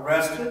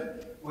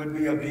 arrested, would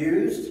be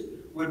abused,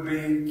 would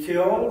be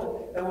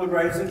killed, and would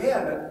rise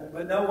again.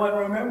 But no one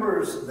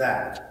remembers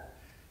that.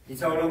 He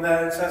told them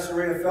that in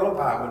Caesarea Philippi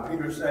when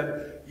Peter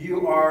said,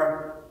 "You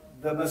are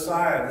the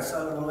Messiah, the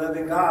Son of the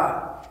living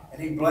God."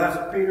 And he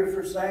blessed Peter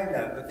for saying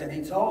that. But then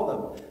he told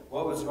them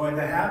what was going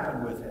to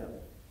happen with him.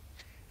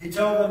 He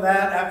told them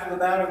that after the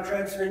Mount of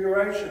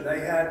Transfiguration,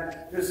 they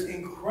had this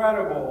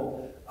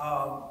incredible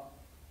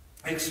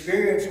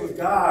experience with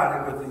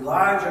God and with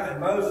Elijah and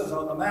Moses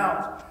on the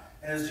mount.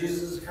 And as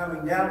Jesus is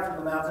coming down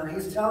from the mountain,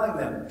 he's telling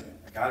them,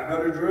 I got to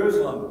go to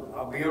Jerusalem.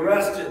 I'll be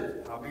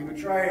arrested. I'll be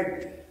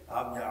betrayed.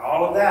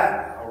 All of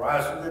that. I'll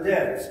rise from the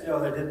dead. Still,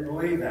 they didn't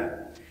believe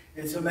that.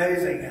 It's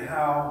amazing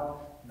how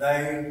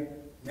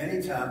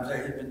many times they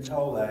had been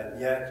told that,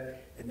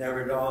 yet it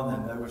never dawned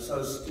on them. They were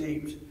so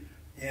steeped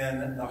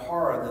in the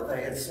horror that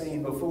they had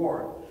seen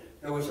before.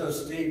 They were so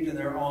steeped in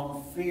their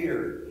own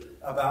fear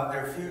about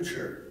their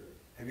future.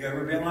 Have you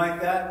ever been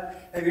like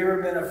that? Have you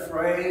ever been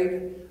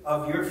afraid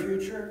of your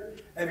future?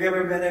 Have you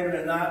ever been able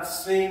to not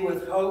see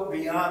with hope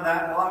beyond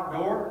that locked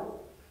door?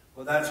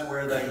 Well, that's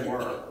where they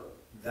were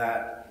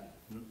that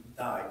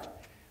night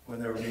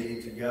when they were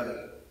meeting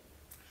together.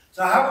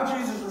 So how would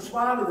Jesus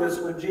respond to this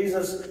when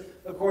Jesus,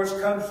 of course,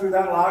 comes through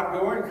that locked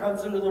door and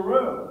comes into the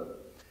room?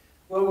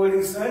 What would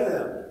he say to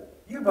them?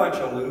 You bunch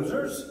of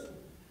losers.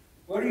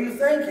 What are you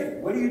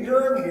thinking? What are you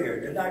doing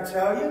here? Didn't I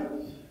tell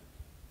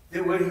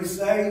you? Would he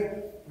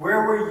say,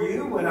 where were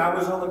you when I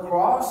was on the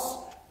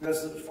cross?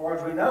 Because as far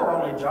as we know,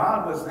 only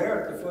John was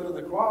there at the foot of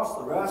the cross.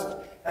 The rest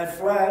had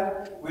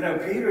fled. We know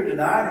Peter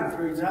denied him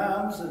 3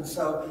 times, and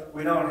so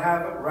we don't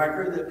have a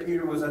record that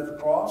Peter was at the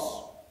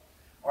cross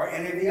or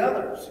any of the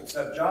others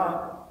except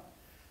John.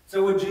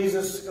 So would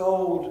Jesus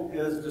scold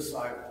his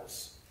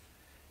disciples?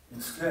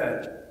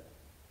 Instead,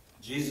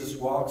 Jesus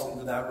walks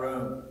into that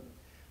room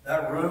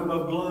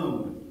of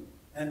gloom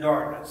and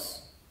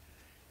darkness,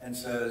 and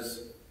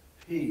says,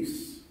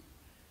 peace,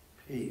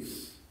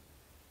 peace,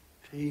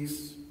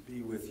 peace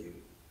be with you.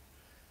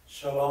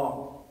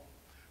 Shalom.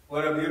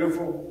 What a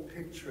beautiful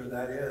picture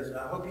that is. And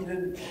I hope you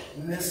didn't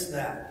miss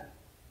that.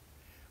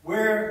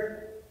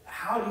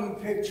 How do you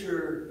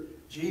picture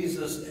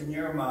Jesus in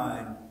your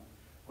mind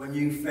when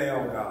you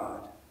fail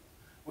God?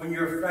 When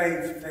your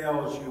faith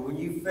fails you? When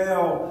you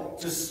fail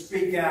to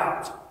speak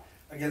out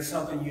against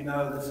something you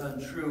know that's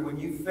untrue? When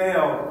you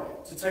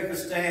fail to take a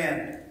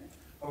stand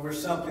over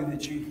something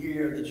that you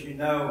hear that you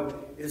know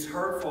is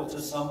hurtful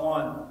to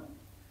someone?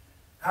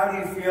 How do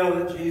you feel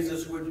that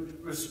Jesus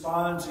would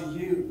respond to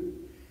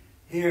you?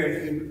 Here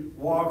he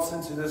walks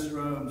into this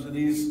room, to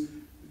these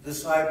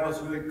disciples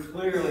who had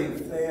clearly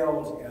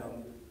failed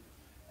him.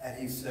 And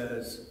he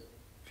says,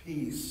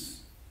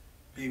 peace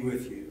be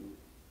with you.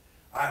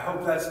 I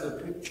hope that's the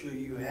picture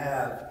you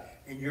have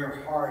in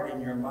your heart,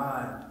 in your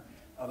mind,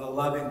 of the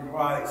loving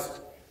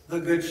Christ, the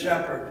Good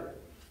Shepherd.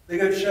 The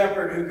Good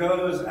Shepherd who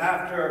goes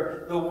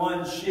after the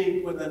one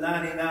sheep when the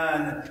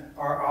 99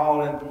 are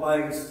all in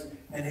place.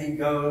 And he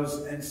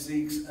goes and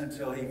seeks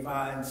until he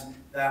finds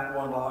that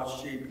one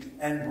lost sheep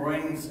and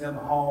brings him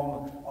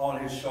home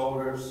on his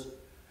shoulders.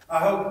 I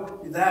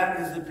hope that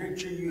is the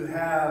picture you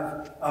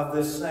have of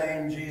this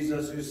same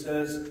Jesus who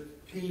says,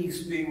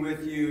 peace be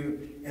with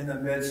you in the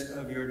midst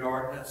of your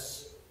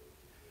darkness.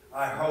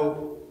 I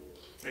hope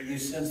that you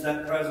sense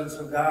that presence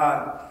of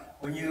God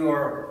when you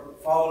are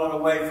fallen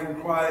away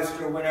from Christ,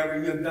 or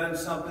whenever you've done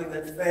something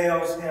that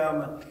fails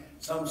him,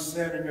 some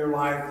sin in your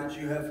life that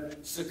you have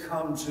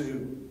succumbed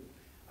to.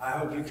 I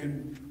hope you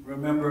can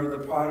remember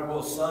the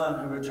prodigal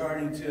son who,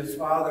 returning to his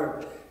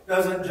father,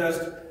 doesn't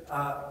just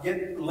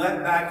get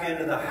let back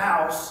into the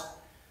house,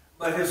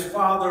 but his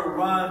father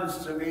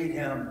runs to meet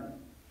him.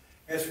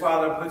 His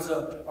father puts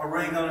a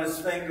ring on his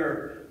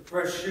finger,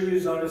 fresh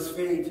shoes on his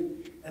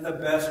feet, and the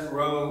best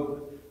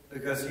robe,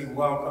 because he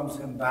welcomes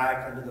him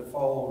back into the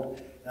fold.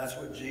 That's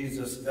what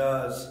Jesus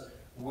does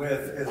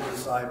with his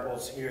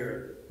disciples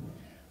here.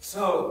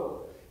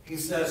 So, he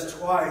says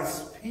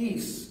twice,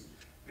 peace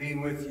be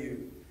with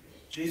you.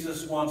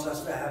 Jesus wants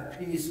us to have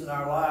peace in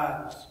our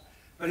lives.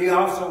 But he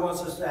also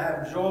wants us to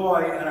have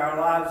joy in our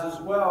lives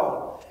as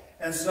well.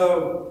 And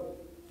so,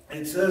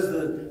 it says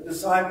the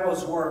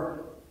disciples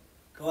were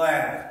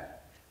glad.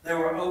 They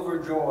were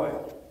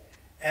overjoyed.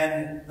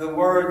 And the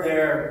word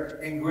there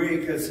in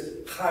Greek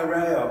is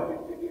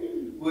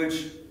chaireo,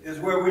 which is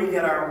where we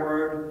get our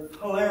word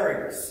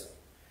hilarious.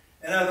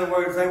 In other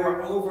words, they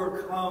were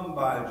overcome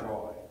by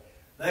joy.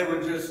 They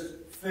were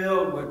just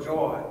filled with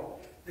joy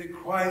that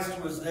Christ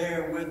was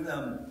there with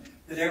them,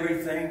 that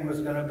everything was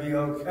going to be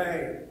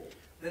okay,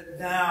 that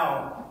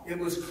now it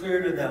was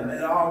clear to them.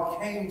 It all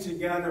came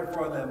together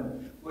for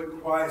them,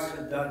 what Christ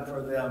had done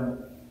for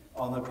them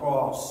on the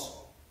cross.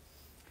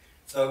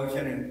 So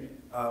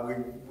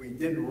we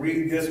didn't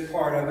read this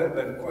part of it,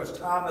 but of course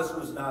Thomas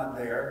was not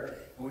there.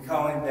 And we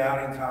call him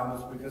Doubting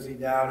Thomas because he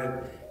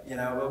doubted,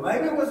 but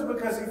maybe it was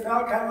because he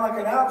felt kind of like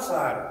an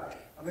outsider.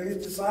 I mean,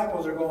 his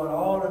disciples are going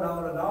on and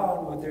on and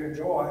on with their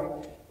joy.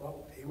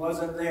 Well, he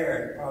wasn't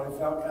there. He probably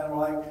felt kind of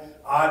like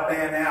odd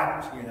man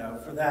out,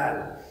 for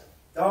that.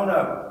 Don't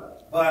know.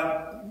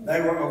 But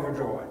they were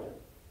overjoyed.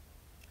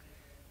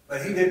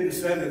 But he didn't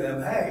say to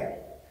them, hey,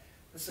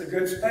 this is a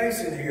good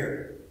space in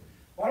here.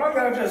 Why don't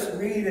y'all just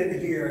meet in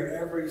here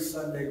every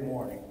Sunday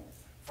morning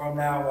from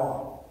now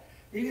on?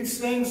 You can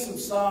sing some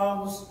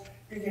songs.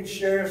 You can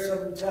share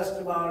some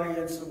testimony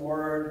and some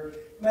word.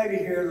 Maybe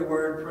hear the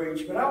word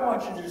preached. But I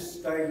want you to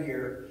just stay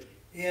here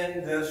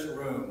in this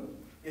room.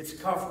 It's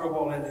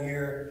comfortable in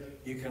here.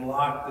 You can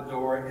lock the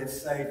door. It's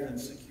safe and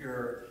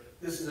secure.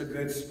 This is a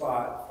good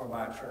spot for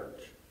my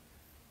church.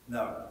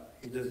 No,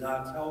 he does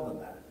not tell them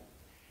that.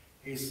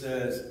 He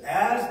says,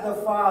 as the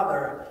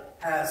Father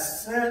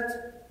has sent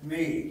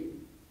me,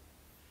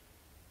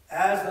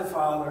 as the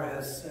Father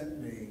has sent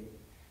me,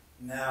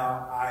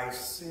 now I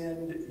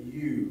send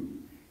you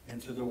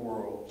into the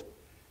world.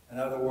 In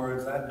other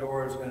words, that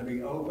door is going to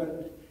be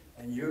opened,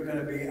 and you're going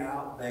to be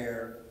out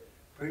there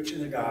preaching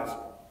the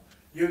gospel.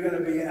 You're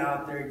going to be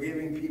out there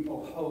giving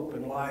people hope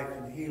and life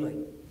and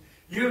healing.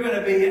 You're going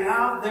to be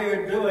out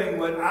there doing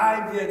what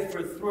I did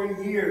for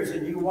 3 years,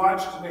 and you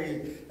watched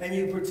me, and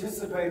you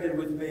participated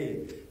with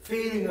me,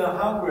 feeding the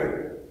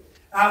hungry,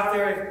 out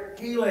there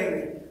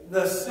healing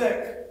the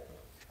sick,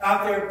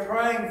 out there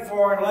praying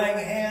for and laying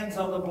hands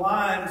on the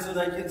blind so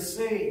they can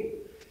see,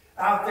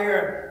 out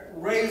there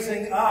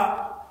raising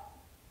up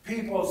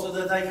people so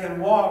that they can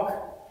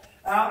walk,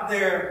 out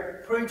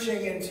there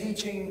preaching and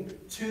teaching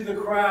to the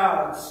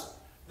crowds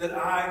that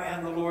I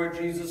am the Lord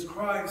Jesus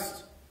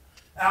Christ.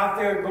 Out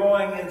there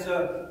going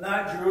into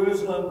not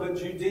Jerusalem, but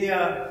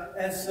Judea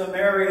and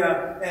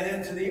Samaria and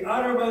into the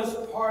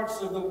uttermost parts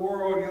of the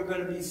world. You're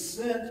going to be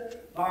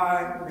sent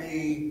by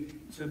me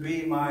to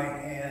be my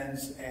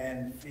hands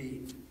and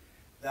feet.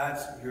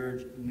 That's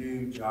your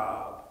new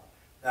job.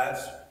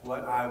 That's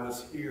what I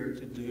was here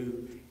to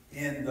do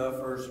in the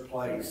first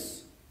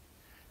place.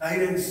 Now, he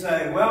didn't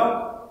say,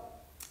 well,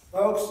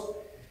 folks,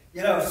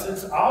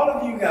 since all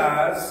of you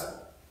guys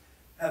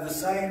have the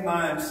same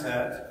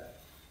mindset,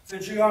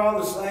 since you all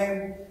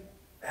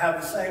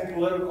have the same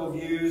political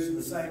views, and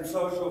the same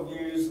social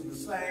views, and the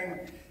same,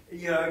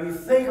 you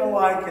think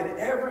alike in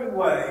every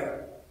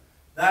way,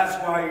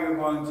 that's why you're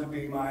going to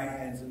be my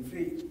hands and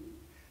feet.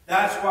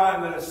 That's why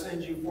I'm going to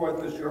send you forth,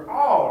 because you're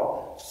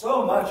all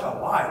so much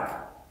alike.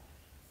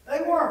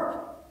 They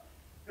weren't.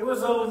 There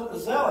was a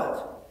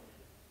zealot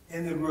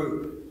in the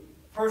group,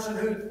 a person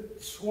who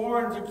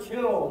sworn to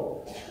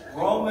kill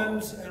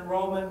Romans and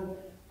Roman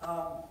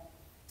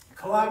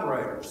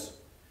collaborators.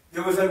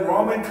 There was a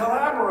Roman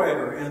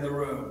collaborator in the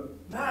room,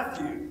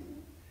 Matthew.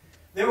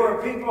 There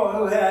were people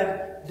who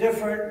had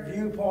different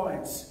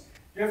viewpoints.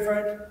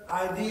 different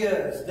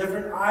ideas,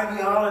 different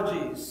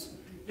ideologies,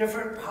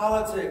 different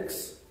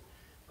politics,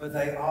 but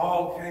they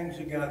all came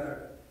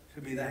together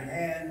to be the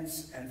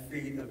hands and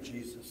feet of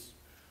Jesus.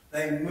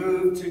 They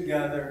moved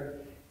together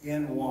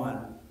in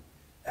one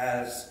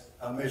as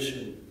a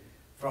mission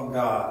from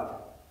God.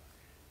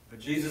 But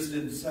Jesus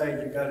didn't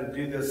say you've got to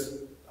do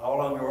this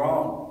all on your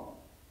own,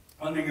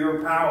 under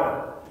your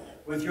power,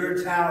 with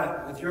your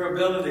talent, with your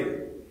ability.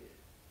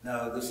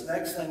 No, this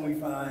next thing we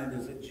find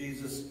is that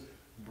Jesus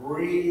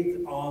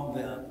breathed on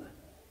them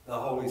the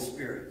Holy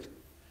Spirit.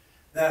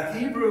 The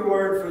Hebrew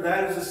word for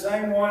that is the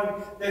same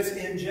one that's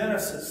in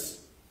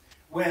Genesis,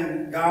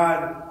 when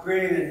God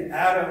created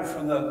Adam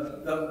from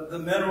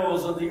the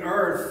minerals of the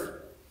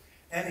earth,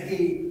 and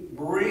he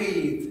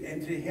breathed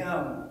into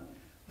him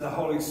the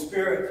Holy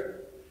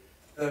Spirit.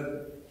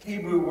 The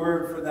Hebrew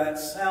word for that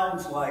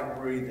sounds like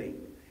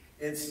breathing.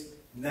 It's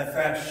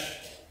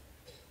nephesh.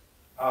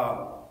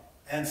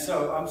 It's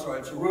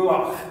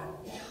ruach.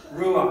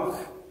 Ruach,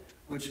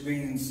 which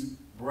means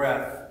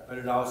breath, but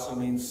it also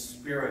means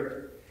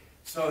spirit.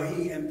 So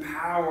he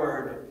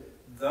empowered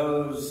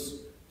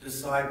those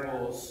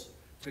disciples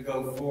to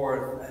go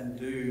forth and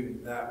do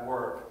that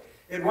work.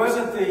 It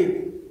wasn't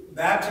the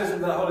baptism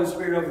of the Holy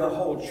Spirit of the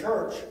whole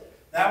church.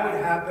 That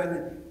would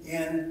happen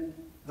in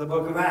the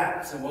book of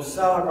Acts, and we'll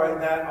celebrate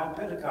that on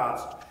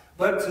Pentecost.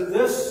 But to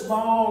this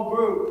small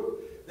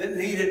group that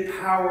needed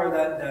power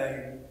that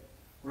day,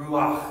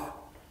 ruach,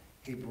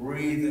 he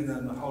breathed in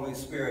them the Holy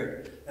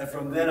Spirit. And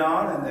from then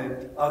on,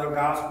 and the other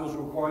Gospels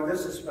record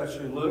this,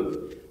 especially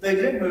Luke, they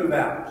did move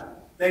out.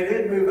 They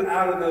did move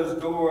out of those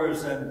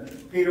doors,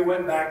 and Peter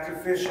went back to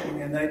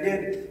fishing, and they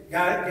did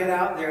get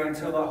out there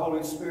until the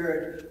Holy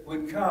Spirit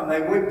would come.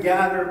 They would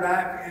gather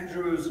back in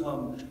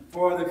Jerusalem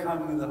for the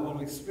coming of the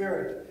Holy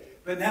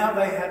Spirit. But now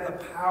they had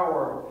the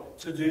power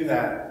to do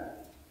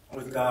that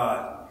with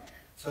God.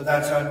 So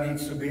that's how it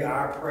needs to be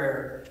our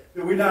prayer.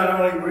 That we not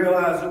only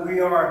realize that we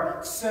are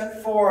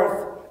sent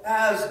forth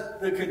as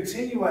the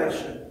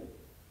continuation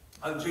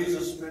of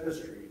Jesus'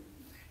 ministry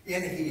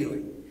in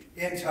healing,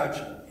 in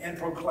touching, in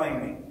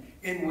proclaiming,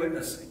 in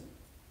witnessing,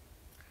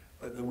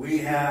 but that we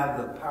have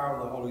the power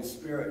of the Holy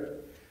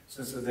Spirit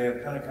since the day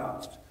of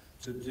Pentecost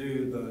to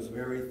do those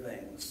very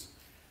things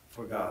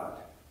for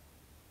God.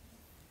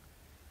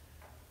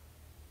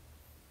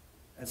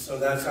 And so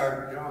that's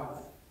our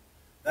job.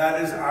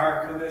 That is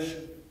our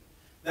commission.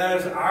 That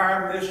is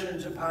our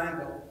mission to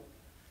Pineville.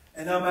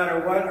 And no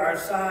matter what our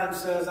sign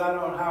says out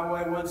on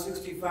Highway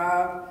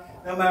 165,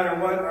 no matter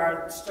what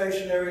our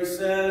stationery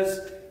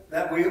says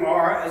that we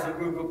are as a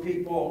group of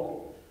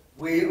people,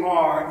 we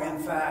are,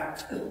 in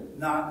fact,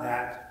 not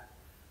that.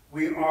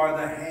 We are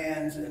the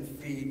hands and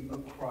feet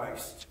of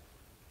Christ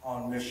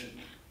on mission.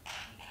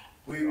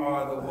 We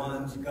are the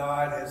ones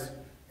God has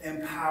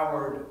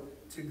empowered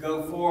to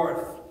go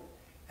forth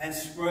and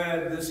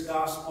spread this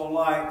gospel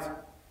light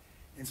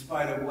in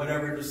spite of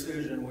whatever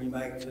decision we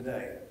make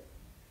today.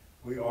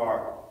 We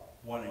are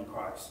one in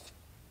Christ.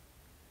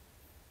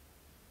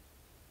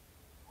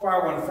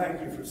 Choir, I want to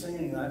thank you for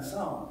singing that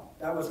song.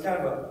 That was kind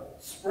of a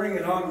spring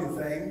it on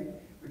you thing,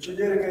 but you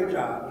did a good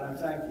job, and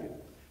I thank you.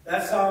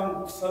 That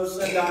song, So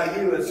Send I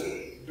You, is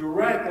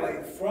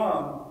directly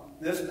from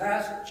this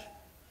passage.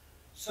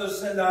 So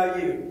Send I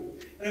You.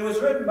 And it was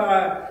written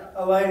by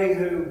a lady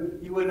who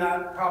you would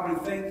not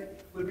probably think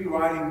would be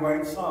writing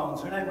great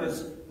songs. Her name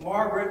was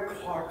Margaret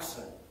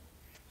Clarkson.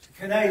 She's a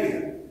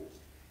Canadian.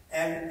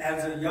 And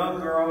as a young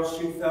girl,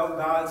 she felt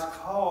God's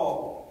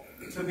call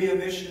to be a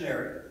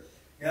missionary.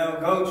 You know,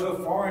 go to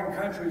a foreign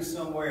country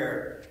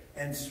somewhere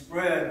and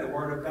spread the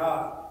Word of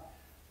God.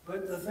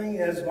 But the thing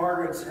is,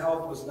 Margaret's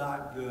health was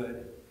not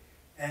good.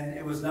 And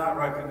it was not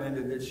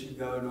recommended that she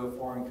go to a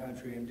foreign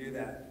country and do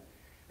that.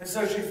 And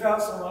so she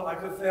felt somewhat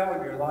like a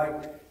failure,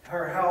 like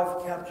her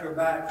health kept her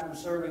back from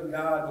serving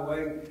God the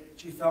way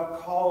she felt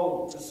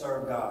called to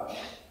serve God.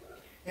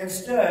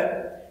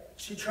 Instead,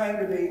 she trained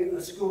to be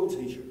a school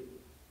teacher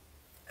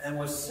and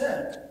was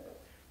sent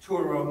to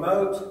a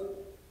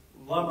remote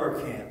lumber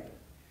camp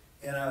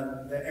in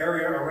the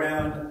area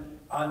around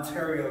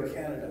Ontario,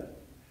 Canada,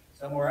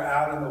 somewhere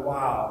out in the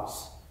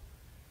wilds.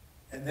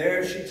 And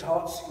there she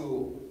taught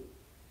school.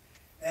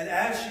 And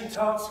as she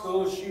taught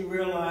school, she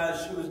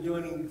realized she was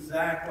doing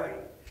exactly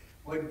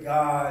what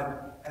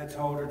God had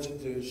told her to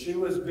do. She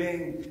was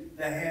being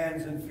the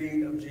hands and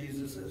feet of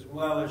Jesus as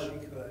well as she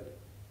could.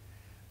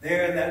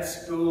 There in that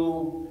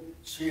school,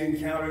 she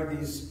encountered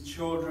these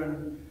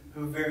children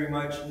who very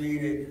much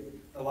needed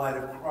the light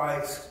of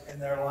Christ in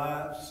their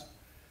lives.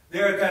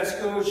 There at that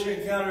school, she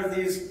encountered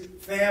these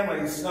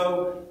families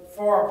so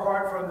far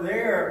apart from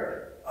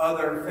their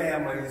other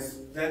families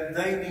that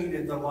they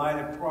needed the light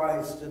of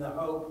Christ and the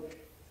hope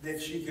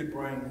that she could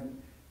bring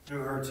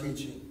through her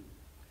teaching.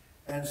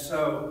 And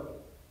so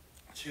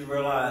she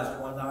realized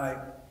one night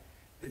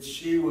that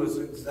she was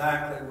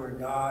exactly where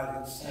God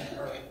had sent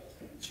her.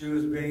 She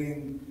was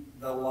being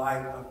the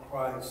light of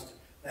Christ,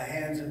 the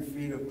hands and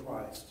feet of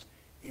Christ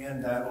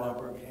in that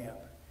lumber camp.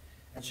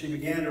 And she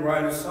began to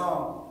write a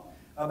song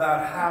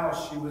about how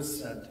she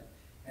was sent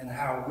and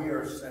how we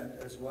are sent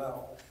as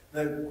well.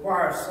 The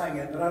choir sang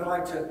it, but I'd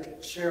like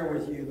to share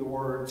with you the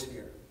words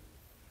here.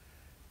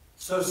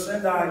 So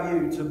send I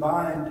you to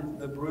bind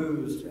the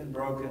bruised and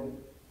broken,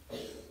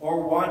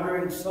 or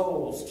wandering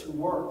souls to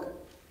work,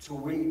 to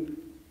weep,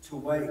 to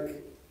wake,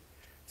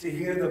 to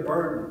hear the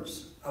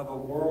burdens of a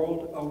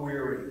world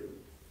aweary.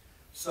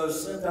 So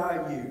send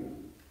I you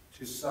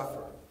to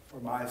suffer for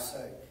my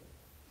sake.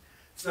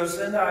 So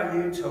send I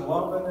you to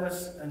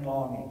loneliness and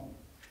longing,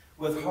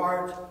 with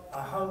heart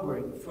a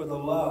hungering for the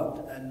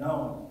loved and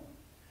known,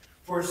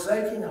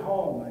 forsaking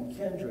home and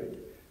kindred,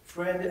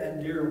 friend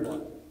and dear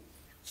one.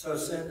 So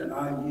send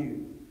I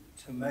you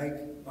to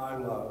make my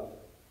love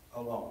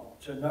alone,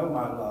 to know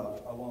my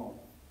love alone.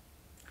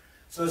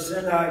 So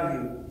send I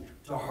you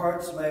to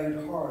hearts made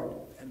hard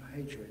and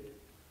hatred,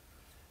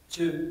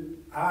 to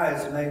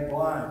eyes made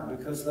blind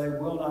because they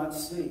will not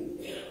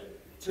see,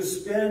 to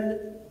spend,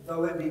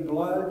 though it be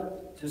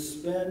blood, to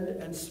spend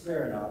and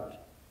spare not.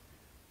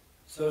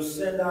 So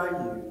send I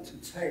you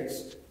to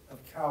taste of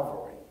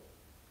Calvary.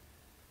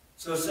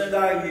 So send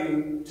I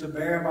you to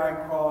bear my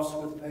cross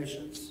with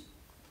patience,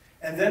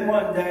 and then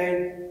one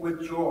day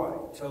with joy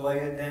to lay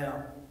it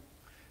down,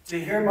 to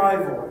hear my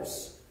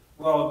voice,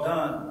 well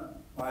done,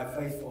 my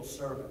faithful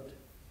servant.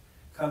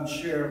 Come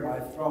share my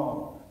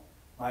throne,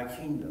 my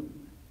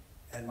kingdom,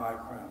 and my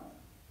crown.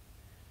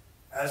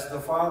 As the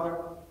Father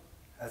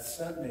hath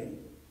sent me,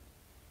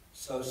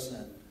 so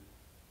send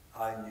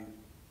I you.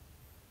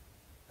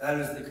 That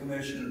is the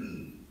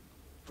commission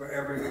for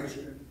every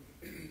Christian.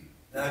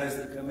 That is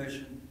the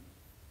commission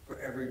for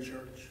every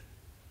church.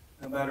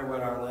 No matter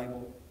what our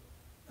label,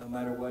 no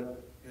matter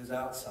what is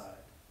outside,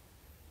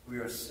 we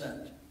are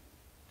sent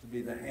to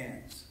be the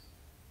hands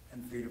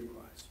and feet of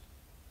Christ.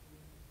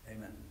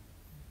 Amen.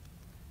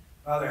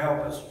 Father, help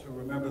us to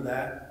remember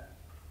that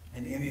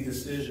in any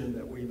decision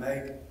that we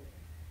make.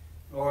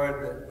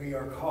 Lord, that we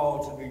are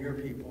called to be your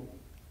people,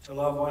 to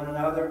love one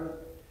another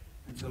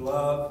and to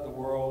love the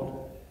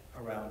world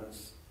around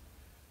us.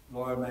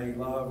 Lord, may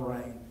love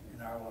reign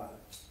in our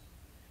lives.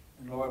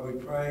 And Lord, we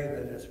pray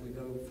that as we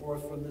go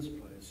forth from this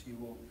place, you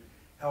will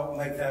help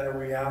make that a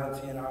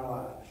reality in our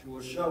lives. You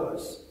will show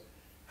us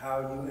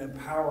how you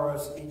empower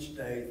us each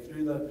day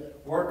through the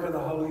work of the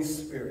Holy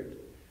Spirit.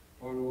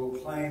 Lord, we will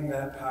claim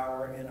that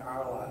power in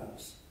our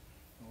lives,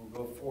 and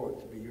we'll go forth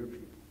to be your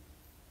people.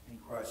 In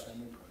Christ's name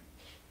we pray.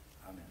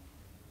 Amen.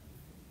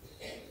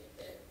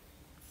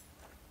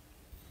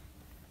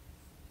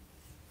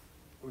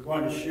 We're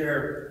going to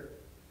share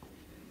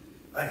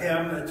a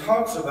hymn that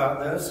talks about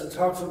this. It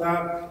talks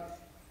about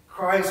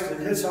Christ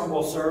and his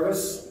humble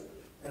service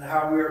and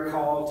how we are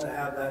called to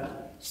have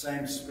that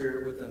same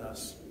spirit within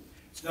us.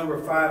 It's number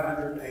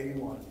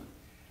 581.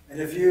 And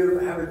if you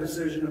have a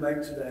decision to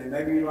make today,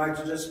 maybe you'd like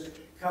to just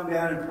come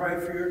down and pray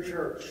for your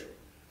church,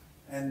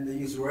 and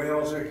these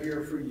rails are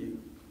here for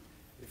you.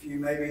 If you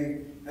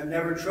maybe have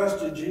never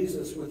trusted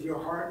Jesus with your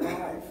heart and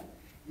life,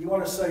 you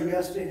want to say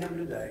yes to him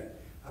today,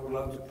 I would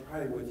love to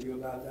pray with you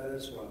about that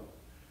as well.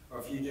 Or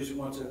if you just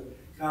want to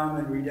come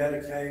and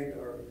rededicate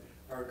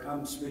or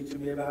come speak to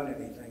me about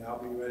anything,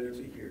 I'll be ready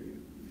to hear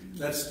you.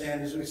 Let's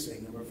stand as we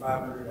sing number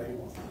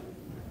 581.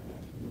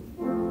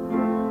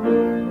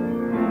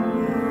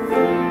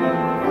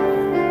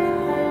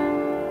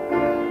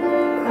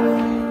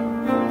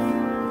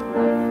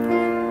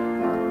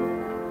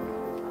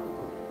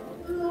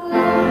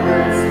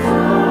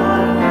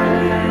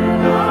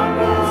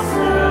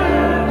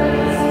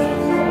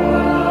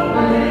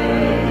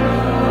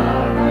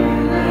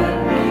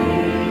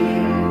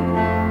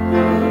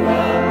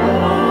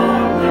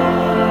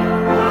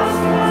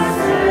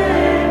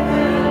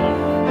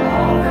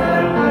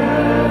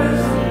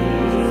 Mercy.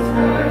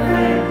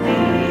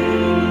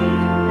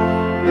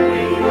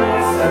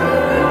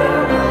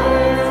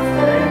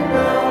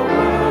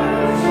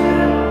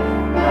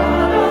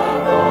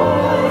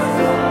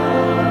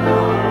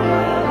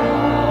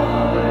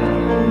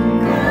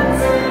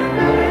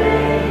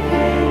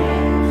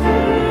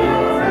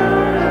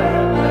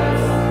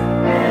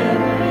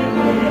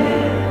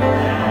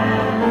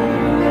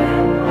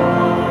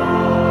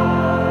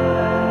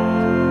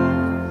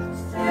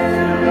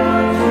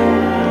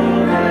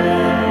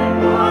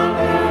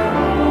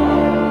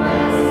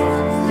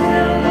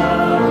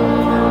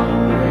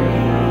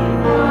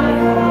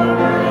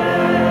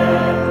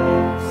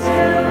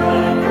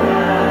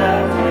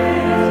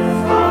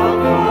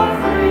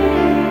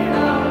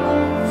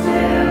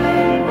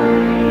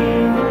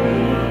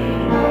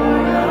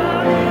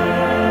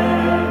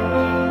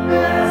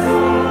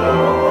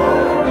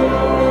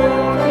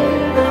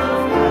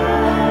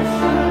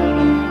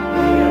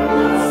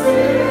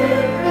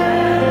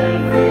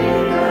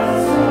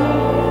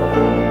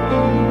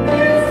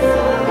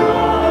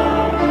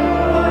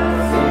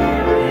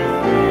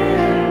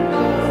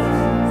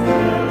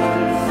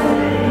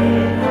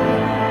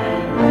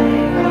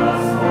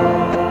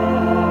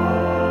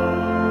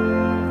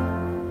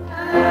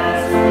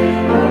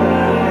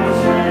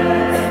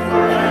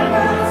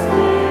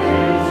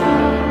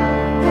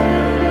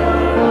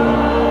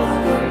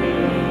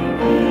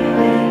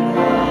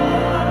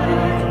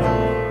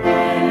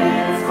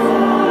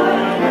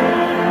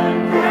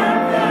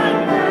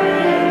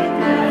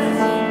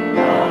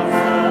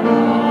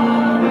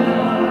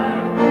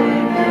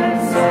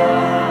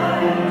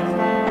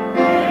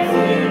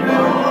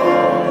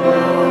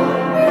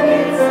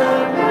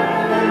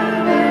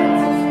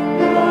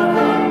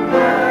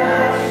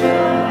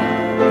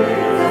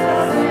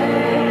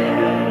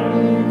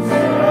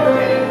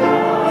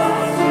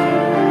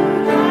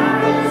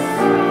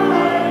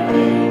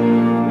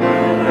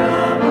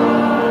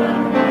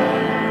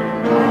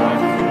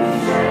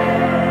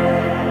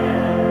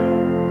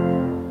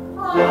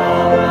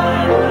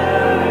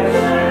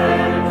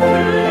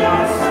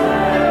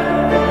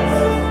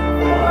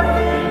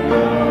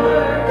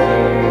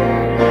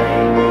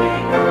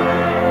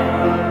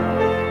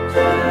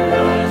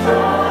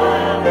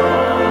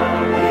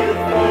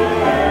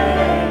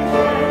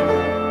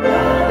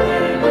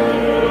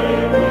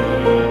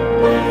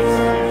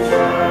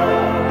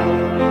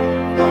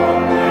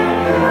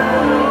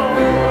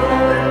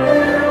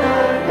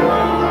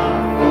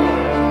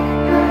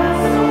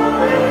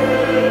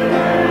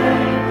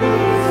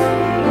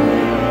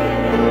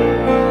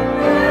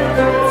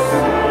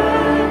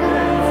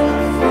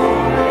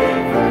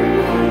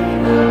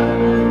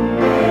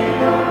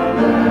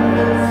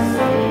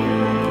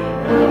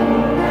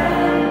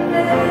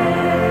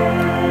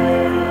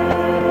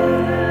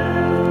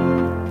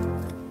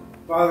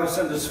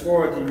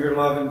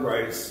 love and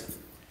grace.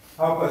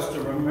 Help us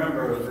to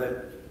remember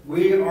that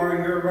we are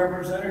your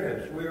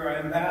representatives. We are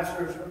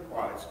ambassadors for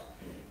Christ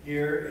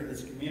here in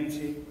this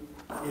community,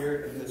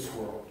 here in this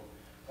world.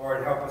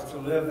 Lord, help us to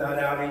live that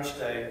out each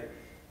day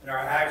in our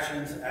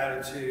actions,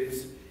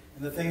 attitudes,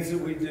 and the things that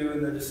we do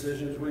and the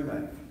decisions we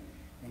make.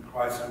 In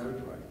Christ's name we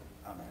pray.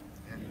 Amen.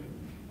 I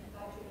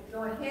invite you to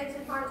join hands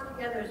and hearts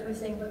together as we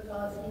sing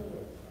Because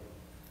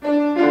He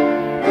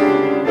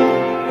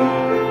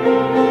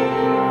Is.